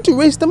 I'm trying to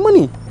raise the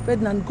money.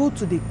 Ferdinand, go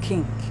to the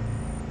king.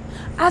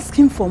 Ask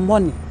him for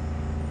money.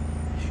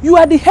 You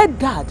are the head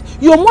guard.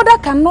 Your mother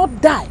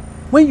cannot die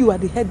when you are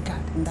the head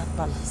guard in that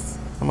palace.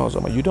 Mama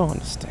Ozoma, you don't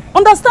understand.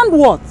 Understand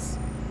what?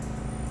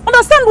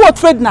 Understand what,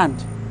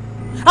 Ferdinand?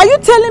 Are you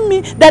telling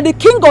me that the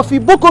king of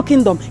Iboko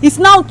kingdom is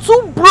now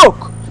too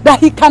broke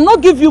that he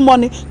cannot give you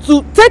money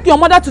to take your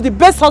mother to the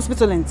best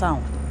hospital in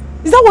town?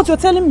 Is that what you're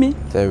telling me?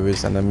 There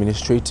is an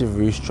administrative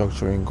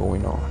restructuring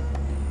going on.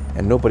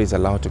 And nobody's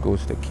allowed to go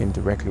to the king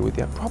directly with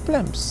their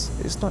problems.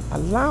 It's not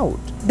allowed.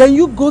 Then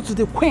you go to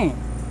the queen.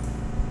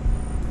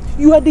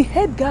 You are the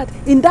head guard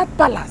in that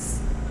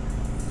palace.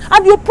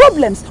 And your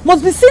problems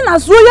must be seen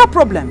as royal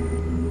problem.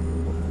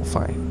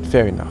 Fine,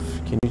 fair enough.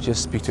 Can you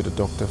just speak to the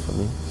doctor for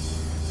me?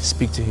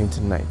 Speak to him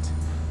tonight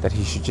that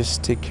he should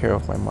just take care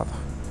of my mother.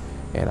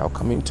 And I'll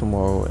come in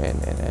tomorrow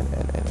and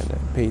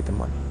pay the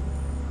money.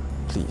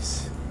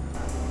 Please.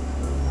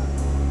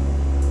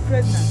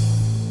 Ferdinand.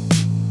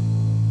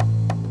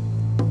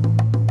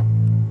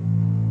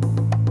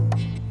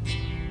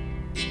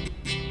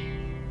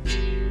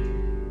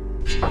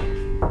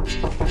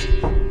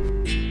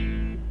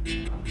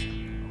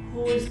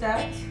 Who is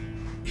that?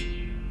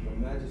 Your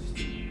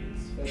Majesty,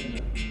 it's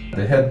Ferdinand.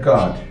 The head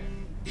guard.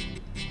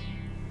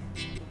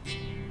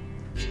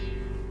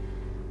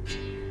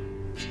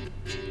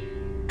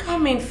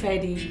 Come in,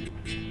 Freddy.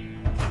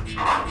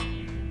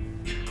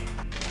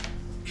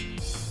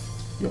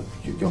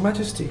 Your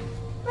Majesty,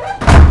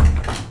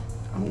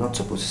 I'm not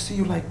supposed to see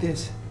you like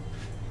this.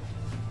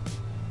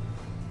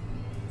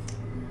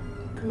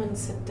 Come and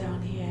sit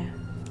down here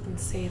and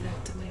say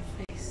that to my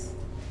face.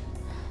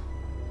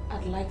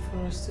 I'd like for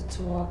us to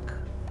talk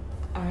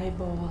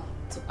eyeball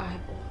to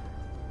eyeball.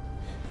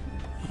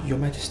 Your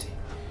Majesty,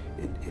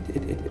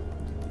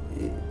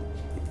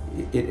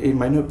 it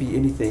might not be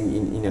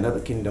anything in another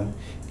kingdom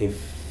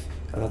if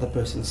another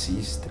person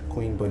sees the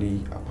queen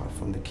body apart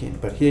from the king.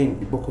 But here in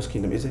Iboko's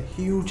kingdom is a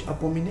huge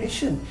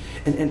abomination.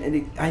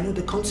 And I know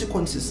the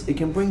consequences. It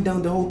can bring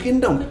down the whole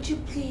kingdom. Could you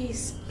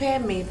please spare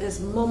me this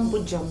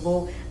mumbo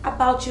jumbo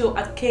about your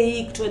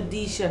archaic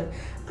tradition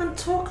and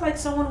talk like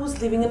someone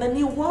who's living in a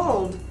new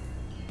world?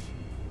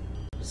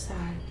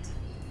 Besides,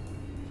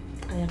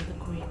 I am the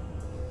queen.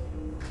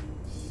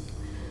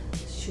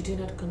 Should you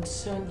not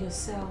concern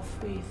yourself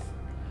with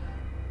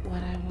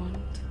what I want?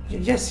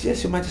 Yes,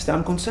 Your Majesty.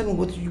 I'm concerned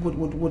with what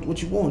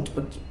you want,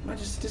 but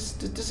Majesty,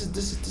 this is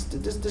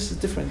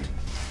different.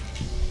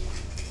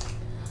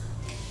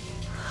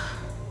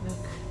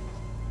 Look,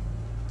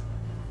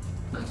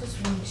 I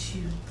just want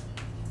you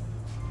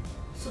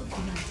to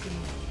come at me.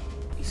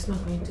 It's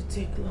not going to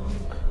take long.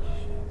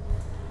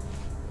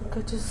 Look,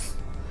 I just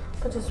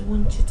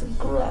want you to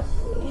grab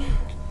me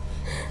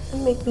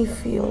and make me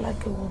feel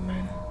like a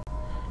woman.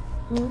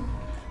 Your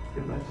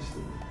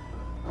Majesty,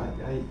 I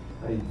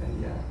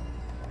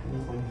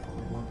need money for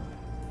my mother.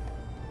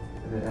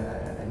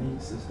 I need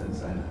assistance,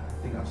 and I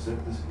think I've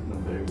served this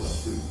kingdom very well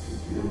to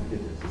be able to get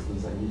the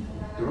assistance I need from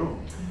the throne.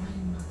 Am I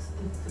not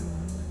the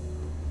throne?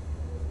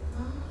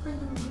 And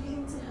I'm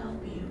willing to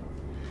help you.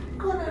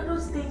 Gone are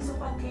those days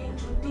of archaic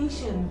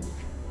tradition.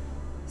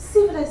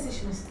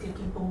 Civilization is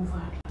taking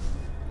over.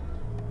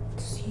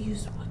 Just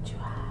use what you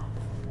have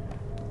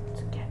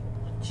to get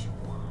what you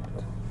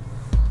want.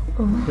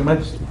 Your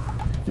Majesty.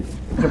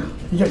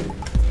 Your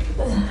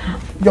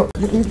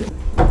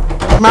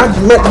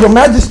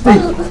Majesty.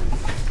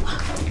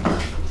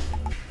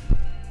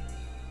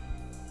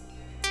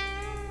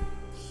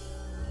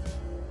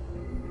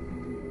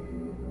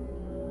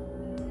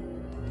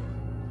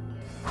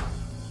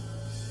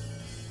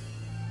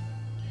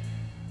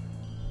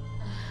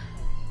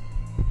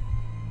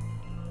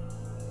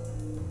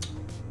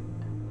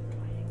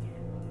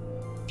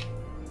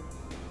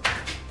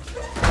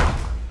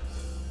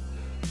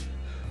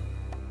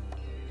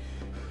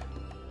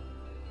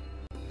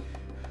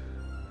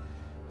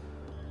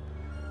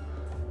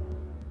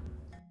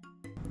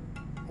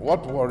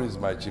 What worries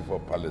my chief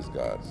of palace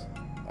guards?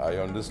 I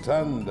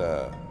understand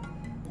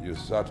you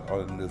sat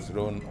on the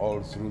throne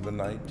all through the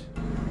night.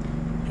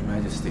 Your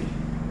Majesty,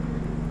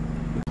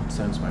 it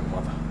concerns my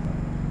mother.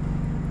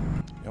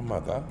 Your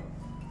mother?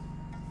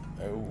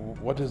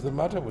 What is the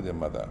matter with your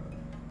mother?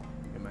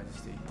 Your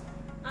Majesty.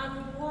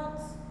 And what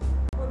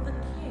would the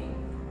king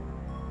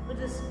be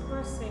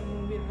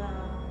discussing with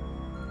a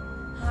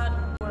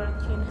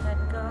hard-working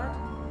head guard?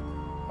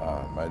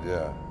 Ah, my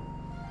dear.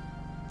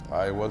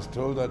 I was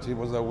told that he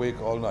was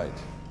awake all night.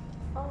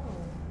 Oh.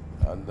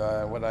 And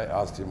when I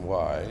asked him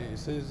why, he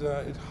says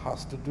it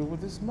has to do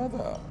with his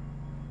mother.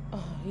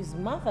 Oh, his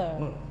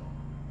mother?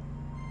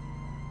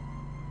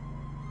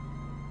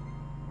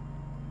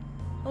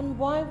 And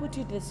why would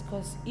you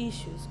discuss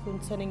issues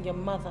concerning your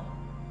mother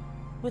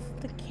with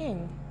the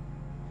king?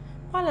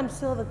 While I'm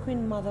still the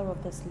queen mother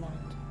of this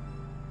land,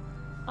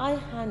 I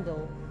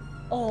handle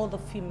all the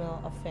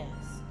female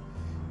affairs.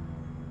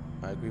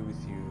 I agree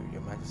with you,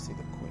 Your Majesty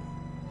the Queen.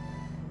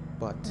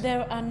 But...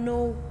 There are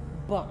no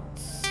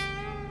buts.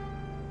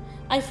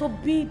 I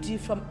forbid you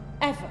from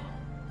ever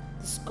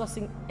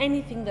discussing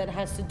anything that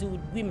has to do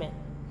with women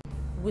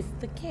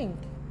with the king.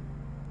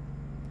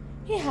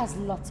 He has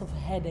lots of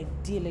headache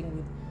dealing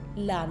with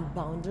land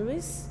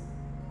boundaries.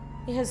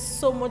 He has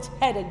so much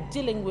headache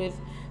dealing with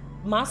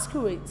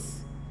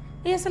masquerades.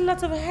 He has a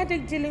lot of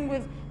headache dealing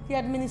with the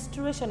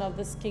administration of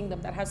this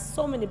kingdom that has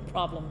so many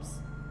problems.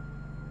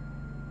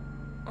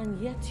 And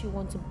yet you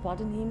want to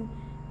burden him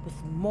with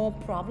more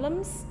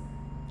problems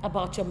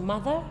about your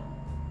mother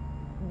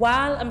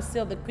while I'm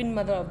still the queen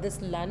mother of this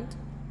land?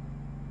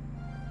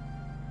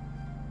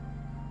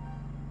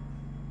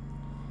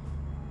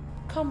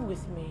 Come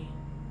with me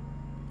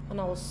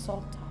and I will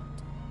sort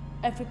out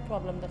every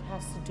problem that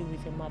has to do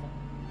with your mother.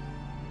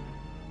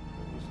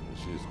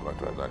 She is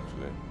quite right,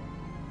 actually.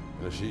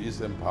 You know, she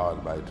is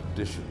empowered by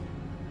tradition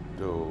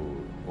to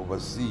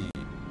oversee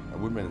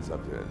women's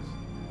affairs.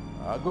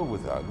 I'll go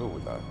with her, I'll go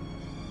with her.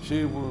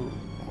 She will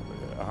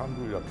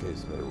handle your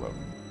case very well.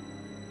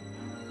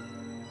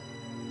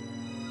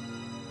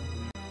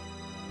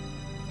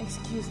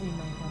 Excuse me, my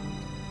lord.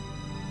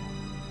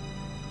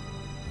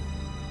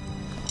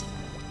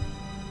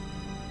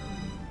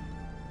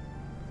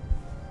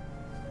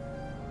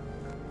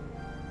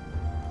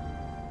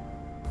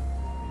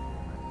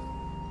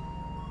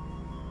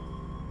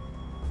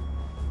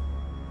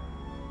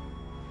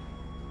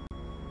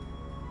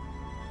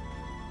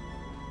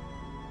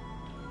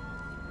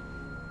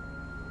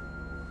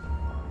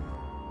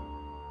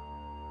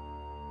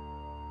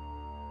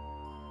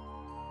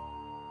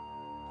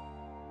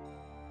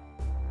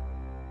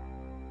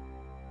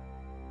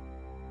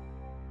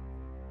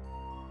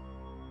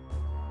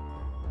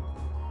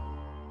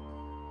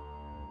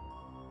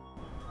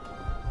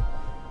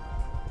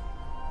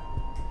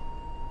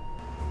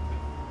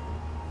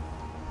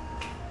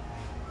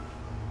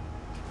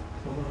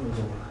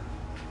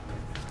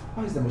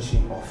 Why is the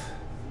machine off?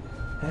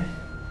 Eh?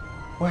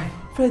 Why?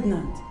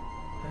 Ferdinand,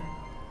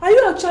 are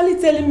you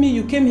actually telling me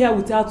you came here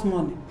without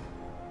money?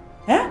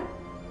 Eh?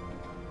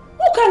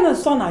 What kind of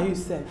son are you,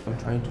 sir? I'm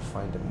trying to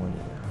find the money.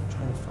 I'm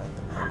trying to find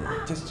the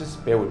money.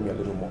 Just bear with me a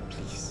little more,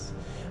 please.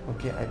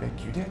 Okay, I beg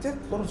you. There's a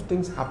lot of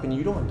things happening.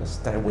 You don't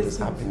understand what is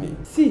happening.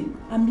 See,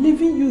 I'm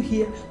leaving you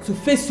here to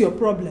face your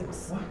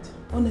problems. What?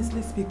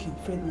 Honestly speaking,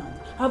 Ferdinand,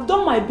 I've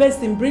done my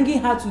best in bringing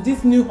her to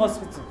this new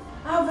hospital.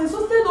 I've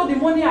exhausted all the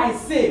money I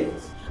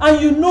saved. And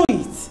you know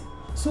it.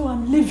 So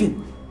I'm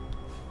leaving.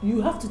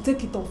 You have to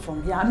take it up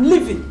from here. I'm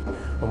leaving.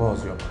 Mama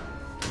Ucheama,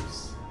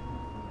 please.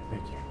 I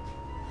beg you.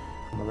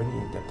 I'm already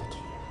indebted to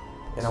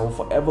you. And I will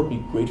forever be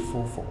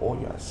grateful for all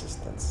your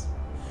assistance.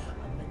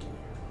 I'm begging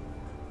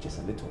you. Just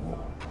a little more.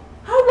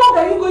 How long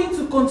are you going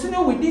to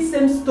continue with this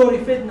same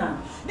story,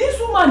 Ferdinand? This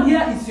woman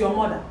here is your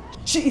mother.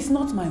 She is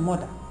not my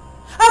mother.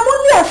 I'm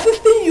only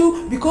assisting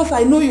you because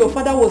I know your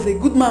father was a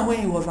good man when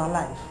he was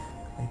alive.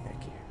 I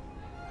beg you.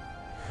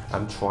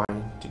 I'm trying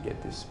to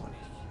get this money.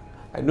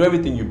 I know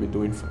everything you've been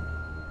doing for me.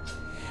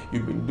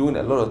 You've been doing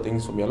a lot of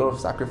things for me, a lot of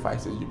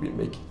sacrifices you've been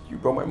making. You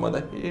brought my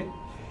mother here.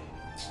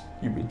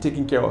 You've been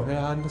taking care of her,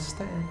 I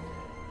understand.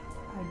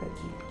 I beg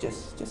you,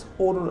 just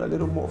hold on a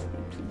little more for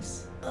me,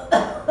 please.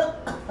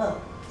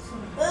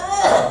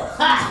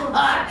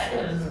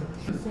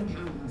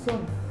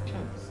 Sorry.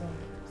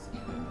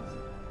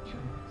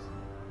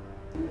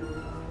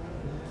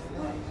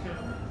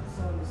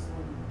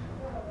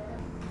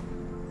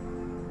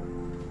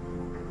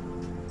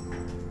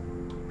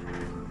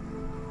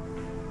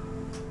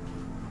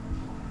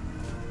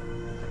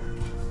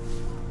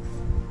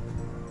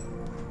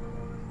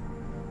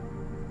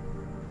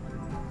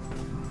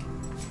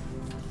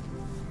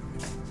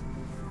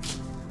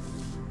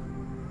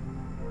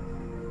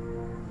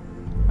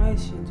 How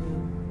is she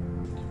doing?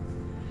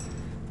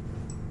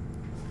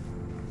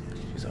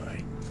 She's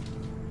alright.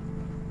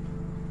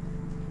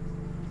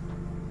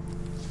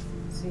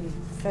 See,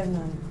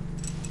 Ferdinand,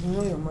 you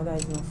know your mother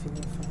is not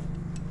feeling fine.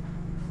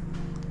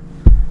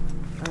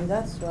 And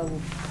that's why we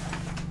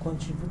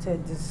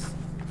contributed this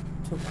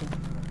token.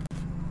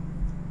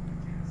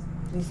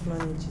 Please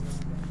manage it.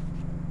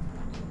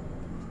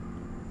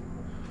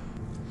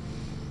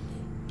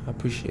 I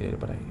appreciate it,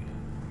 but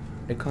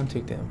I can't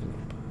take the envelope.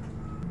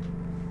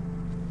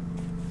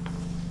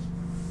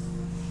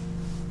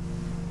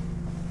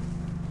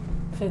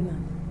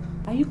 Ferdinand,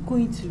 are you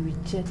going to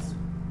reject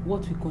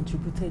what we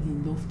contributed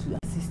in love to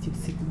assist your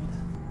sick mother?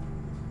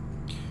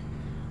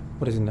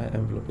 What is in that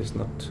envelope is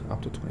not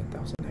up to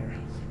 20,000 naira.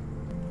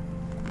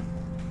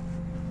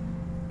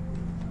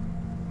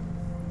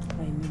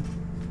 I know.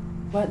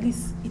 But at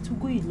least it will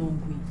go a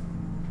long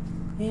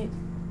way. Eh,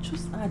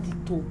 just add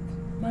it up.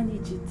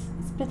 Manage it.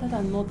 It's better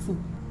than nothing.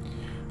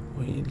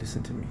 Wait,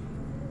 listen to me.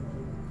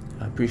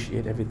 I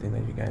appreciate everything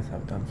that you guys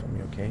have done for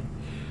me, okay?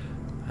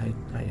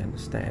 I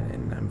understand,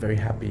 and I'm very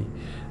happy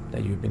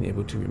that you've been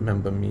able to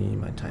remember me in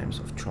my times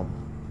of trouble.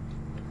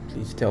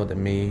 Please tell the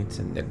maids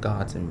and the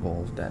guards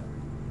involved that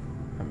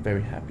I'm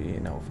very happy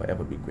and I'll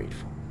forever be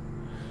grateful.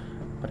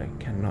 But I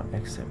cannot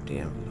accept the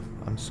envelope.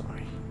 I'm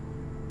sorry.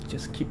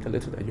 Just keep the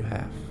little that you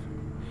have.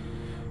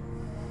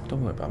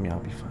 Don't worry about me, I'll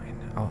be fine.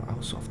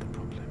 I'll solve the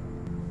problem.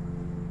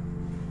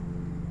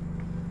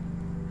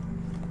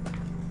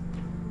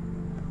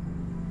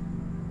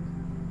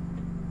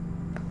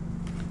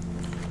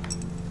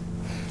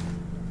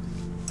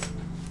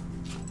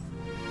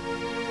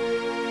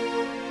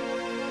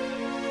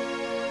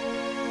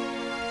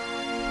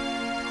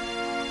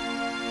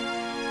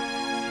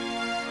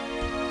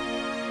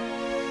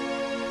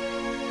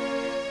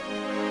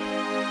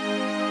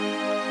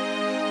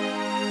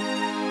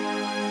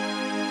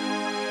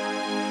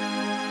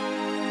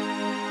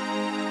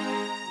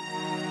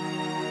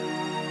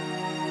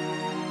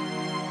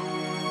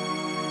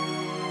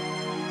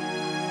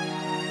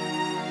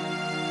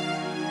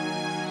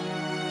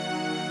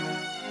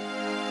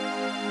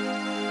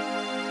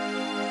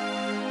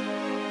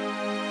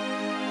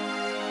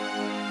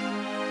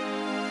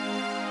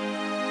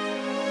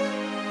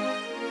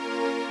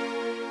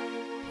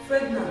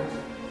 Ferdinand,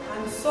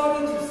 I'm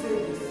sorry to say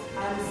this.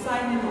 I'm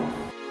signing off.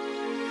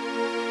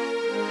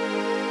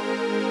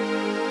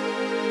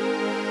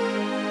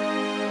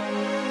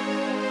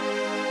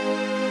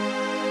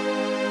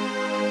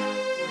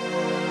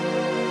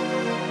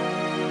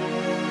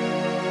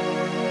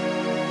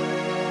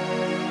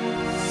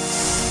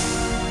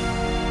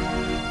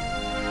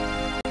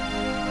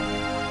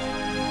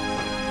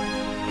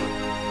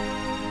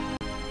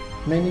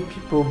 Many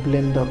people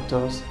blame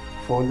doctors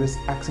for always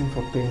asking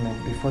for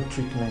payment before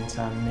treatments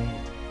are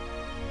made.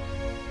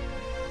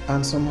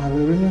 And some have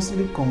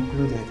erroneously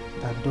concluded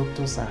that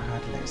doctors are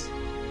heartless.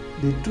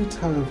 The truth,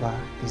 however,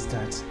 is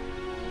that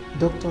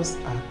doctors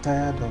are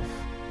tired of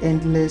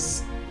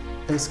endless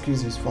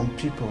excuses from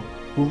people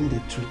whom they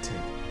treated.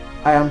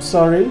 I am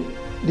sorry,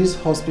 this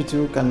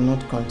hospital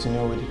cannot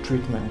continue with the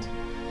treatment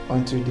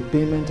until the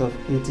payment of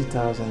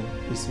 80,000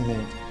 is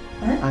made.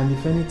 And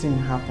if anything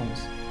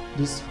happens,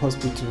 this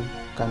hospital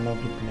cannot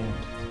be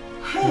blamed.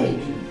 Hey!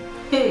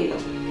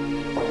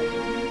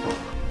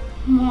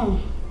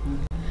 Mom,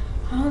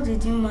 how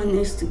did you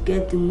manage to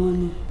get the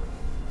money?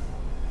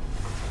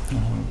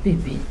 Oh,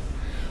 baby,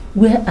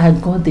 where I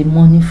got the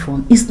money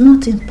from is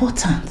not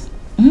important.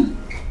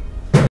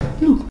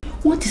 Look,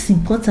 what is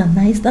important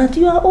now is that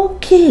you are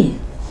okay.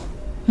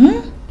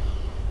 I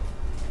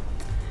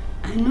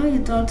know you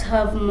don't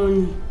have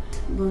money,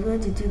 but where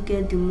did you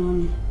get the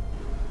money?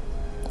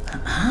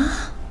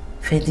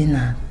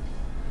 Ferdinand.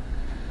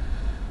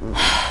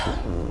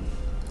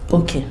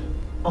 Okay,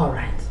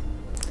 alright.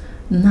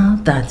 Now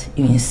that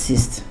you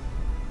insist,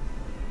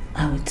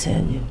 I will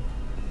tell you.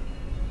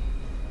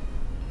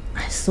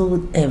 I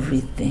sold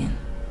everything.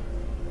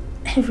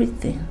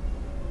 Everything.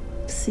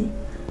 See,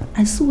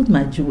 I sold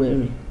my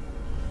jewelry.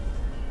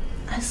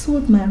 I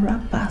sold my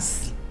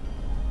wrappers.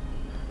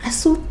 I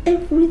sold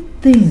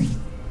everything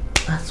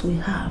that we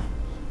have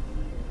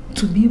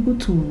to be able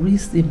to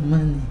raise the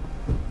money.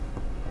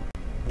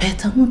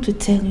 But I want to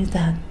tell you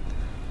that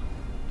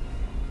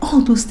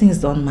all those things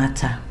don't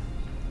matter.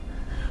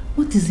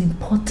 What is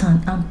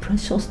important and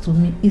precious to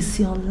me is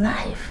your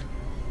life.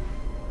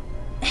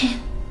 And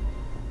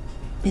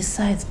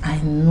besides, I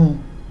know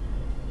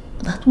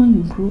that when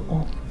you grow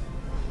up,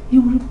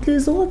 you will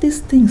replace all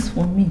these things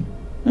for me.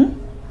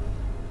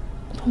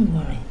 Don't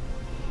worry.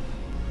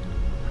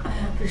 I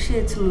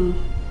appreciate, Mom,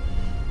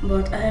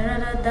 but I'd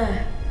rather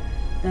die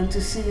than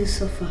to see you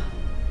suffer.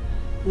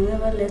 I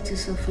never let you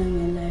suffer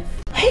in my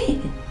life.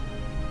 Hey,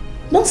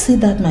 don't say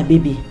that, my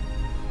baby.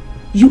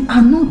 You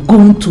are not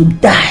going to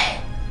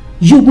die.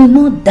 You will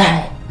not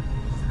die.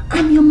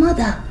 I'm your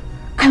mother.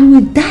 I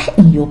will die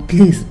in your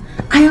place.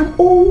 I am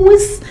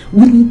always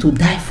willing to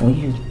die for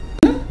you.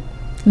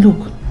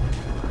 Look,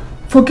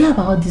 forget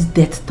about all this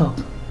death talk.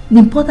 The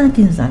important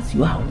thing is that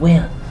you are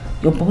well.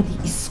 Your body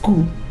is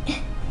good.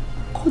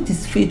 God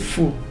is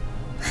faithful.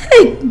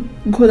 Hey,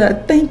 God, I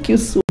thank you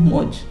so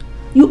much.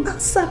 You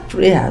answer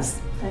prayers.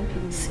 Thank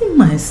you. See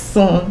my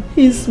son,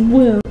 he's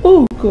well.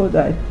 Oh God,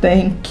 I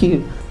thank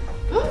you.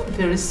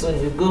 Very soon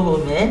you go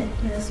home, eh?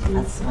 Yes, ma'am.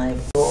 That's my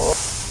boy.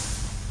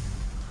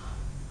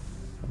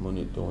 I'm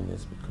only doing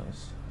this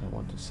because I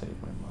want to save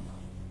my mother.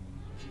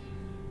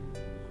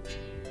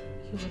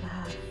 You will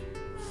have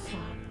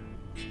fun.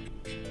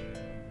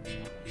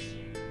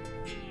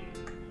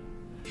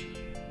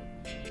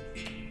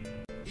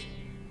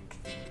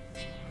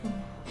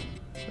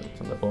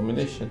 It's an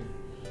abomination.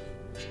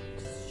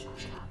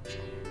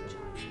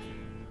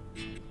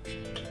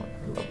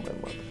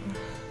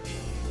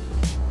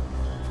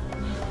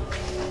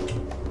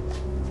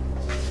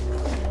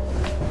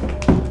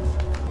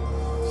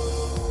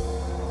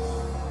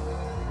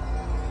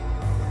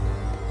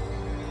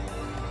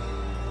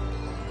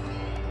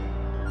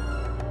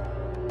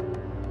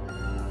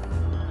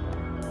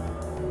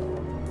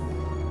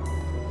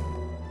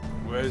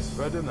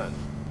 Ferdinand.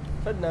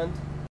 Ferdinand,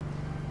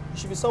 you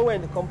should be somewhere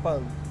in the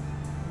compound.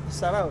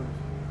 He's around.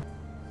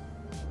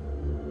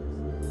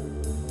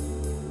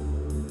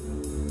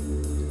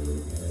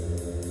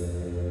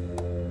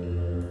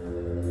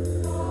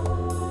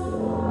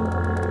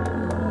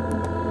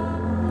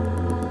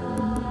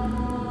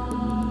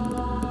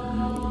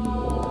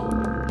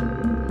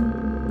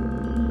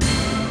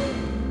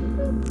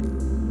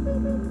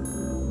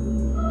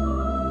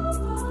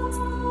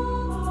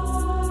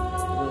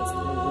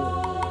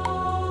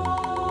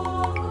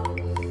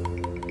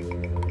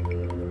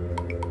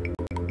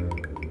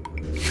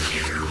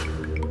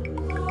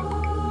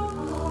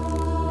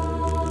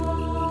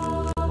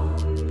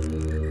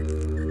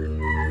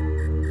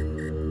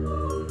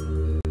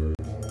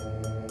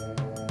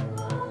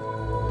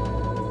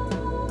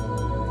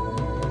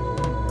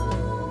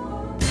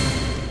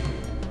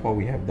 What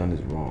we have done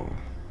is wrong.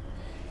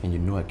 And you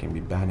know I can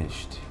be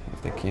banished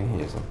if the king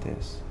hears of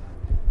this.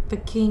 The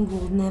king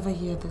will never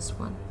hear this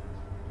one.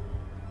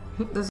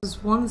 This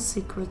is one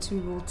secret we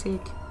will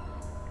take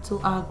to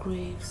our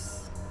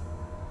graves.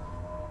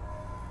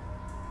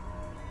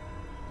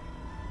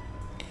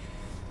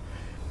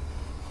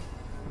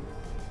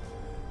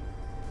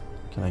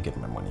 Can I get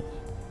my money?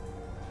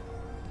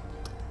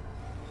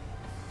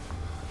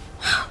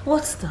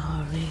 What's the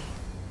hurry?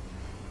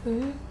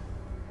 Hmm?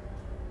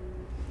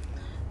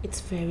 It's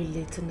very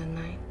late in the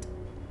night.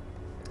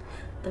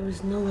 There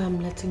is no way I'm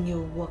letting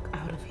you walk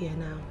out of here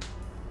now.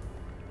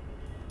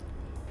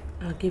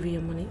 I'll give you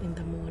your money in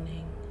the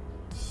morning.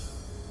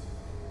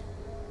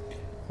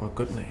 Well,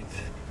 good night.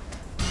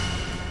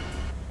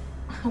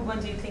 Where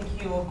do you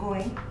think you are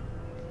going?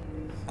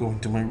 Going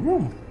to my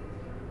room.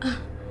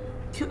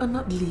 You are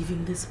not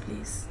leaving this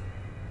place.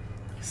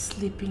 You're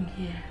sleeping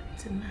here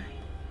tonight.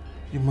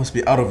 You must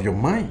be out of your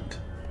mind.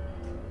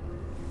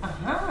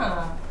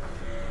 Uh-huh.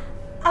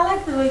 I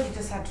like the way you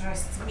just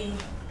addressed me.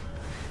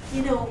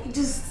 You know, it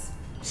just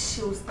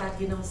shows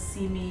that you don't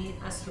see me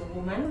as your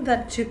woman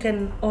that you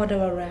can order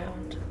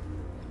around.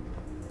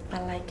 I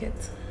like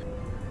it.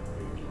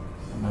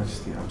 Your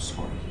Majesty, I'm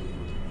sorry.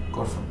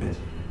 God forbid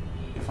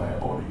if I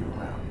order you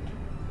around.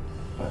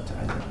 But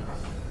I am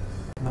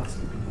not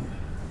sleeping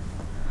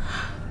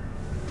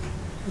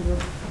here.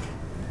 Look,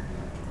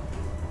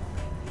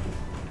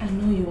 I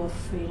know you're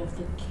afraid of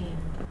the king.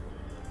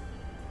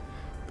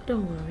 But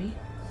don't worry.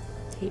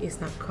 He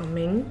is not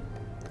coming.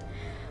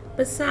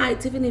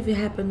 Besides, even if he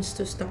happens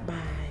to stop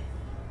by,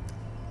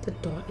 the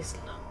door is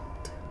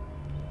locked.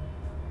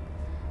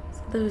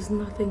 So there is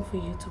nothing for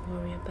you to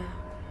worry about.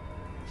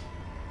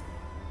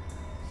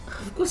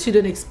 Of course you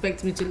don't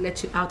expect me to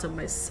let you out of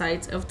my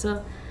sight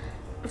after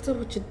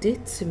what you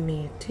did to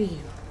me, do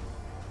you?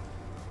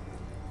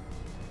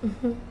 I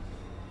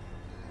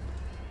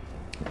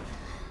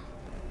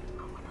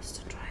want us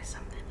to try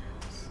something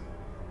else.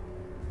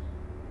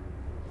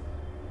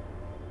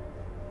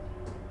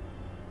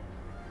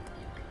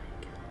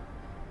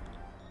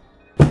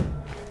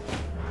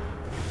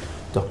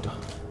 Doctor,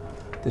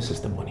 this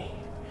is the money.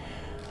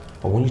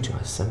 I want you to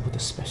assemble the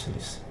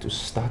specialists to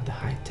start the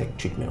high-tech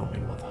treatment on my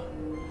mother.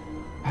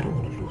 I don't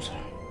want to lose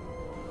her.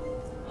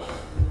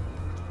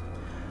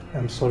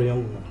 I'm sorry,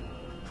 young woman.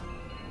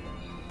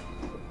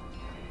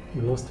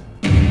 You lost her.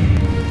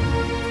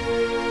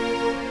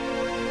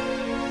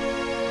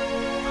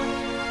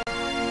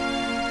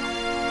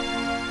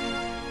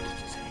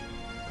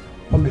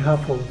 On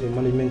behalf of the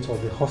management of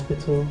the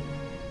hospital,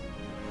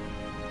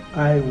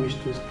 I wish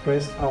to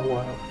express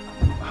our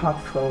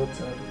heartfelt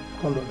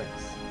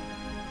condolence.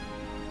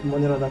 The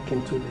money rather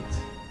came too late.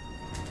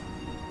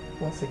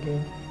 Once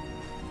again,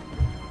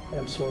 I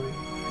am sorry.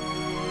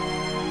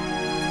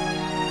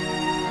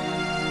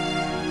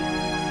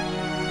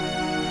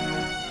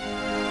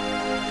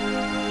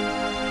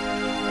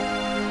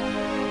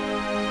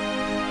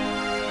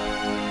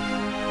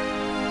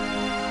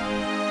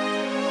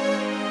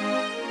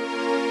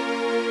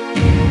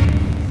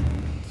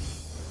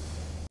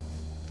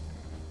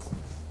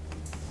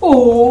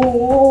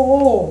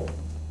 Oh!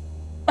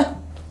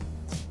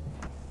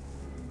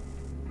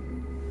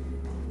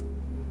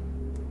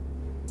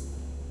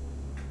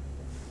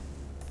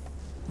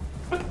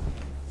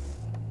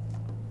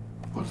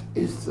 What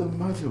is the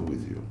matter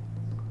with you?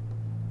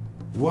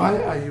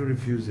 Why are you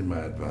refusing my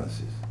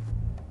advances?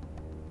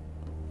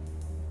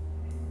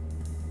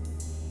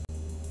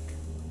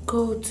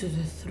 Go to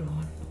the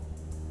throne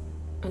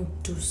and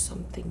do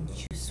something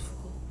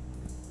useful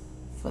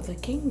for the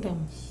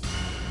kingdom.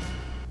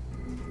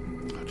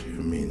 What do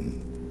you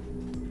mean,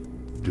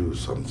 do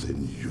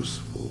something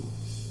useful?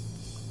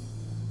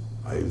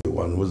 Are you the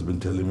one who's been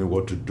telling me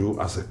what to do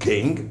as a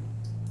king?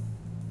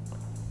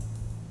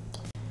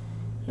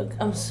 Look,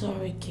 I'm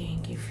sorry,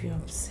 King, if you're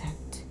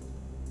upset.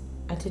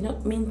 I did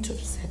not mean to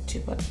upset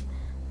you, but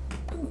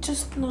I'm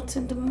just not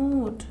in the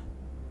mood.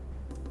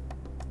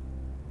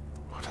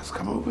 What has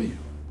come over you?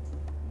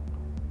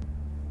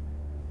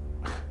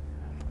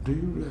 Do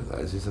you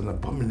realize it's an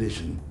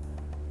abomination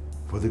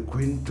for the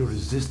queen to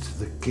resist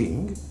the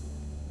king?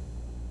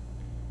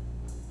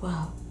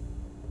 Well,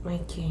 my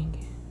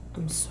king,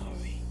 I'm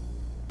sorry.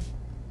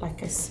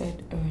 like I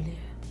said earlier,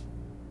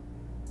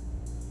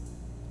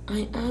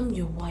 I am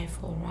your wife,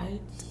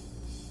 alright?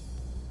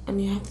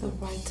 And you have the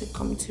right to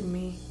come to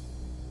me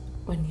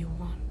when you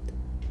want.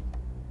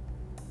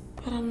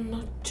 But I'm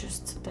not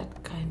just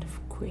that kind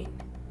of queen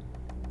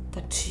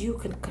that you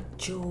can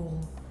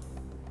cajole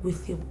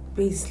with your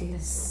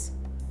baseless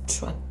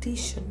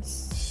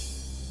traditions.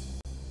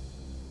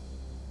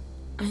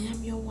 I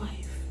am your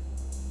wife,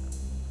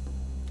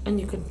 and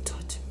you can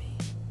touch me.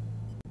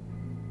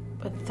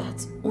 But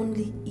that's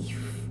only if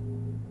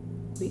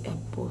we are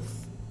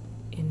both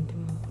in the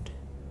mood.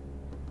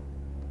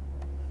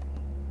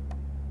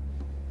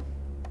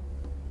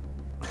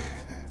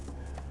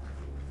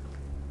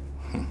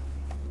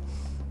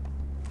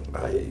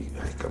 I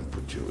can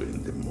put you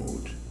in the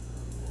mood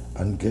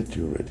and get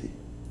you ready.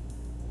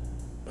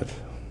 But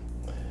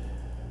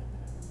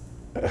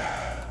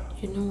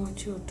you know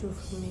what you'll do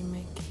for me,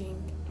 my king?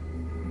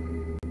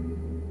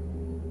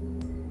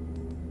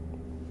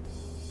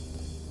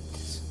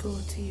 Just go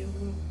to your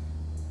room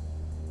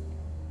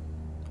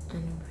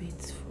and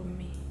wait for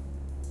me.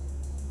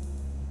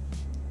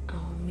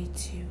 I'll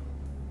meet you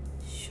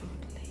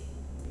shortly.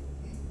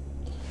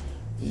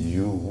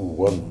 you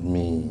want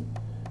me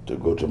to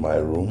go to my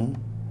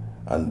room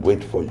and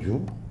wait for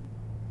you?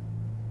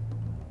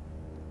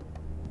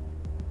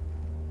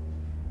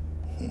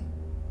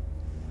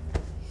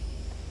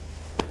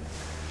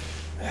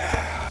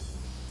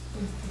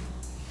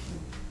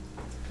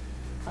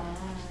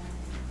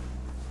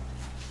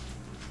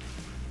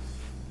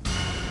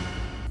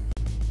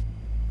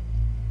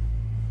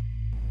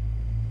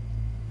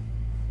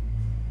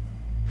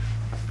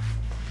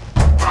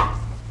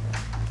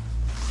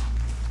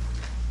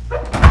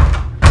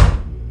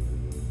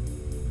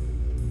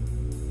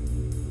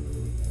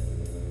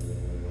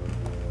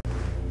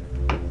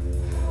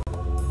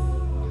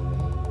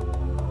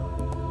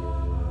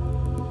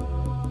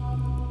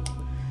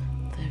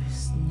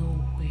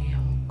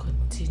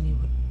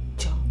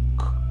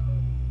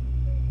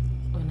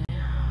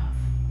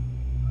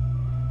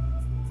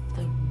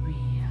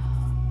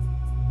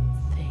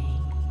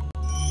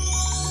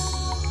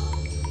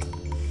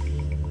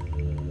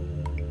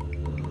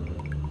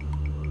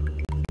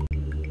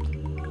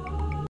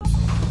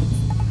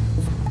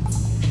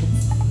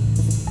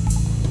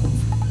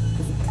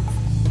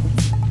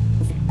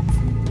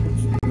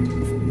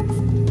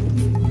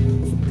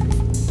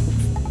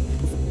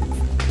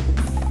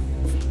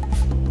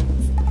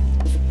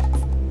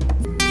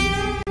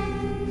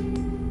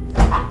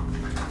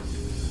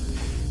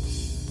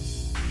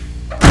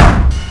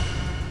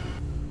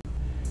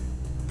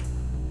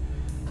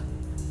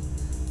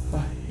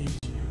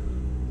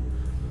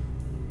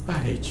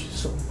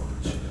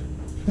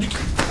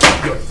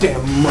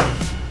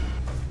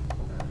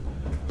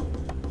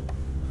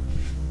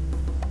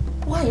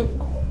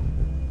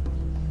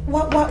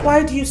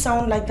 Why do you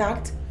sound like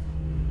that?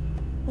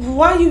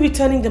 Why are you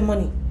returning the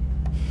money?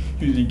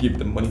 You didn't give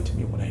the money to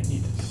me when I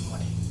needed the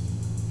money.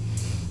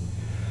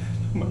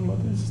 My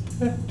mother is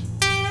dead.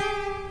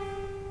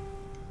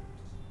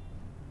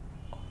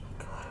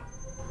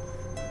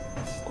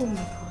 Oh my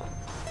God.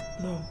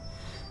 No.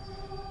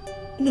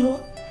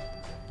 No.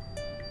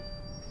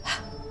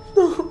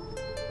 No.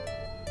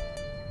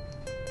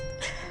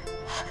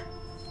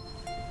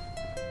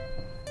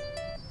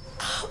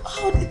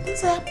 How did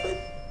this happen?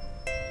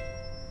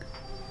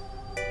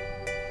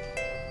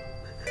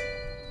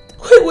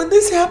 Why would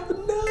this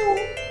happen now?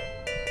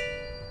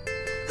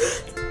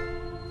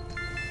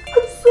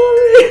 I'm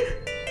sorry.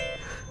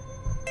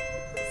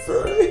 I'm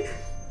sorry.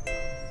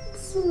 I'm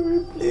sorry,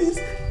 please.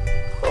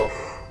 Oh, I'm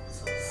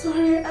so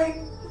sorry.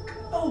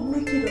 I'll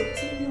make it up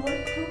to you, I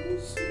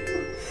promise you.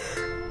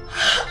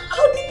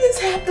 How did this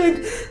happen?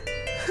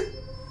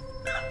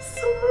 I'm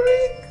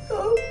sorry.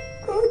 Oh,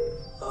 God.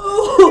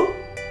 Oh,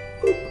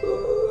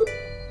 God.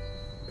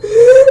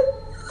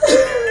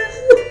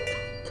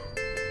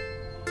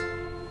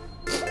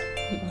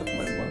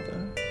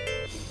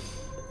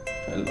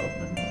 I love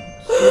my mom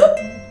so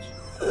much.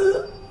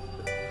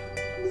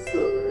 I'm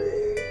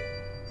sorry.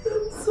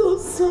 I'm so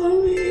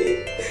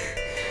sorry.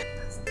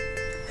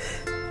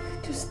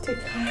 Just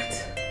take heart,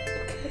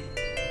 okay?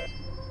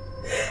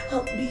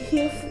 I'll be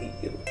here for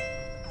you.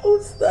 I'll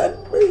stand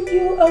by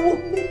you. I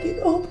will make it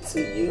up to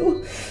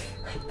you.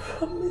 I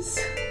promise.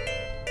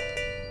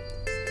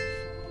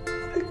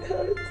 Take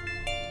heart.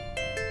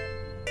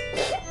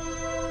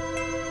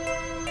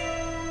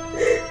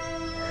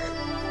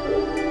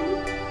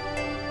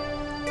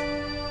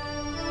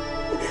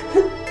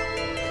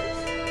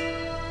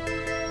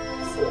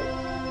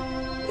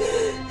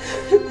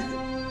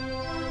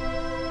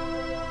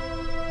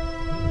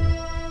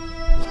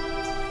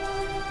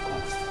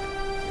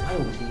 Why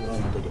would he run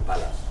into the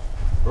palace,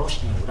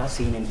 rush in without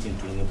saying anything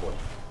to anybody?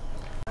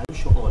 Are you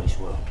sure all is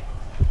well?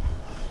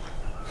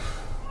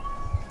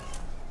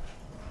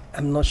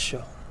 I'm not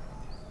sure.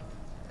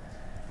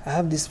 I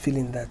have this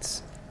feeling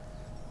that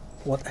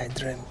what I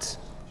dreamt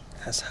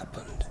has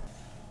happened.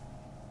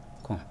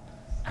 Come,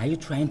 are you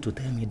trying to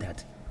tell me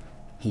that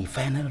he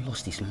finally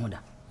lost his mother?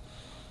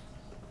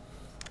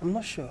 I'm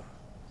not sure.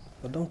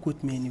 But don't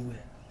quote me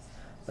anywhere.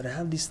 But I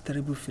have this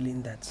terrible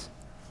feeling that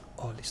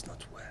all is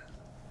not well.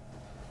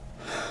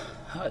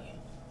 Hi.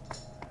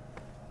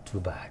 Too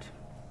bad.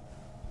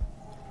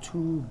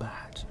 Too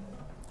bad.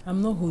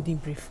 I'm not holding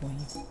breath for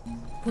him,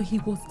 but he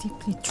was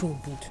deeply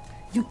troubled.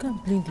 You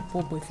can't blame the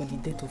poor boy for the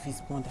death of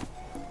his mother.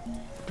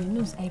 The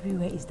news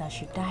everywhere is that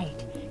she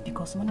died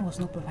because money was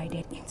not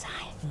provided in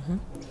time.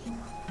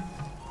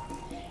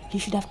 He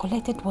should have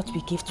collected what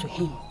we gave to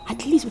him.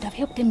 At least would have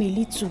helped him a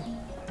little.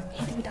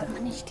 He would have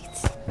managed it.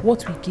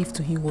 What we gave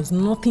to him was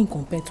nothing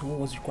compared to what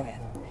was required.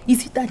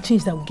 Is it that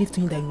change that we gave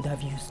to him that he would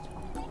have used?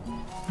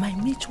 My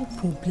major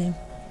problem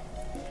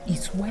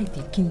is why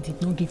the king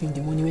did not give him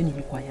the money when he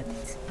required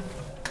it.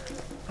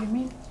 You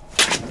mean?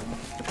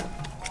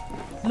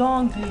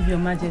 Long live your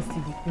majesty,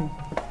 the queen.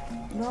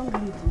 Long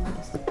live the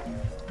majesty.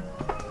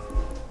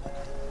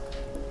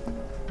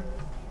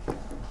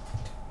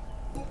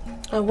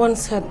 I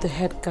once heard the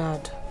head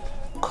guard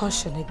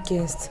caution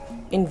against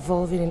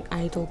involving in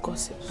idle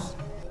gossips.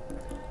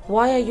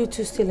 Why are you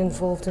two still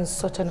involved in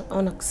such an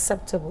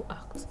unacceptable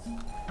act?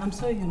 I'm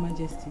sorry, Your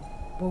Majesty,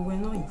 but we're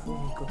not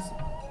involved in gossip.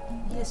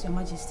 Yes, Your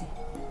Majesty.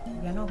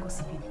 We are not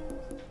gossiping.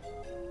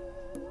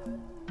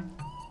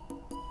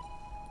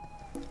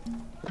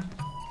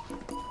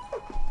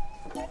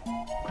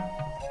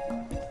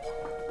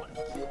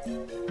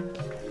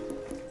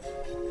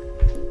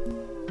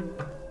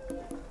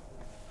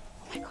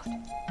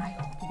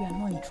 We are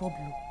not in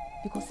trouble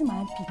because see my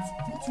armpit,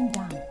 put him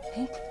down.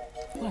 Eh?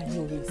 Why are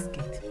you always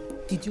scared?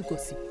 Did you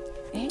gossip?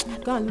 Eh?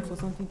 Go and look for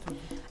something to do.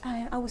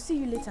 I will see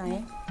you later,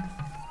 eh?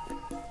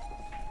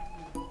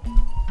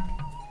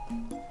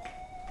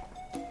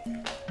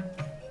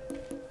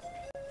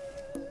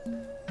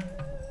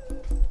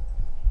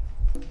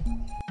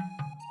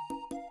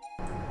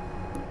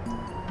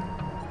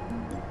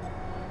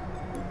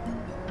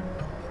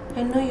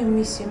 I know you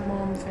miss your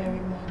mom very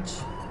much.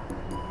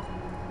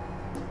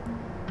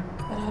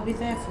 I'll be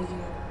there for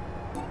you.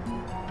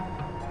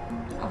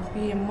 I'll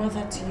be a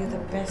mother to you the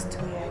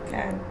best way I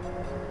can.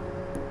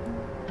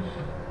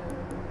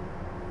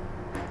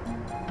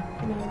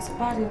 You know, it's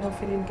bad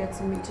enough we didn't get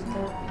to meet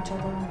each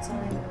other on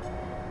time.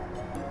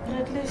 But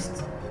at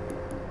least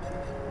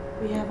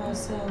we have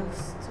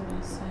ourselves to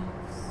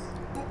ourselves.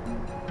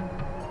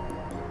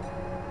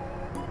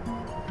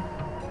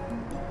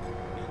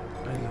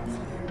 I love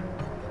you.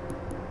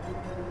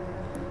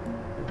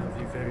 I love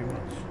you very much.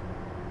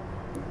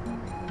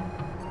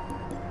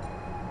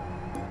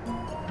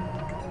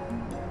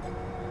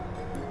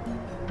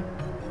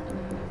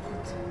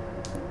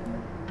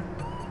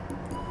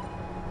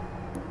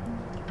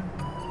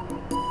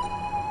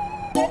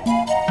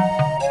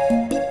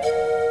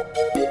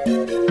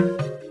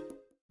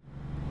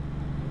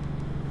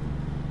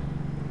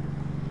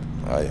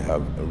 I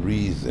have a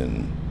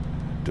reason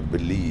to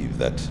believe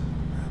that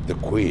the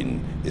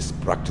Queen is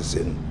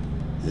practicing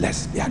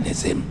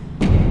lesbianism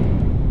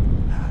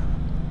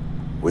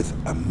with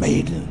a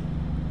maiden,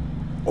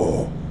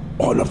 or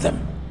all of them.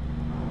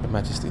 Your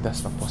Majesty,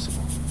 that's not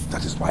possible.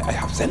 That is why I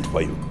have sent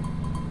for you.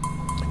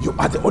 You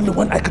are the only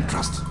one I can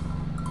trust.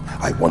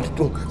 I want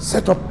to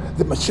set up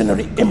the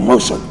machinery in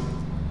motion.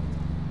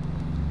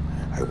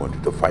 I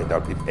wanted to find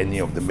out if any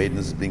of the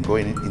maidens have been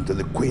going into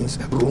the Queen's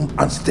room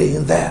and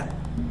staying there.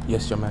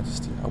 Yes, Your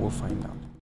Majesty, I will find out.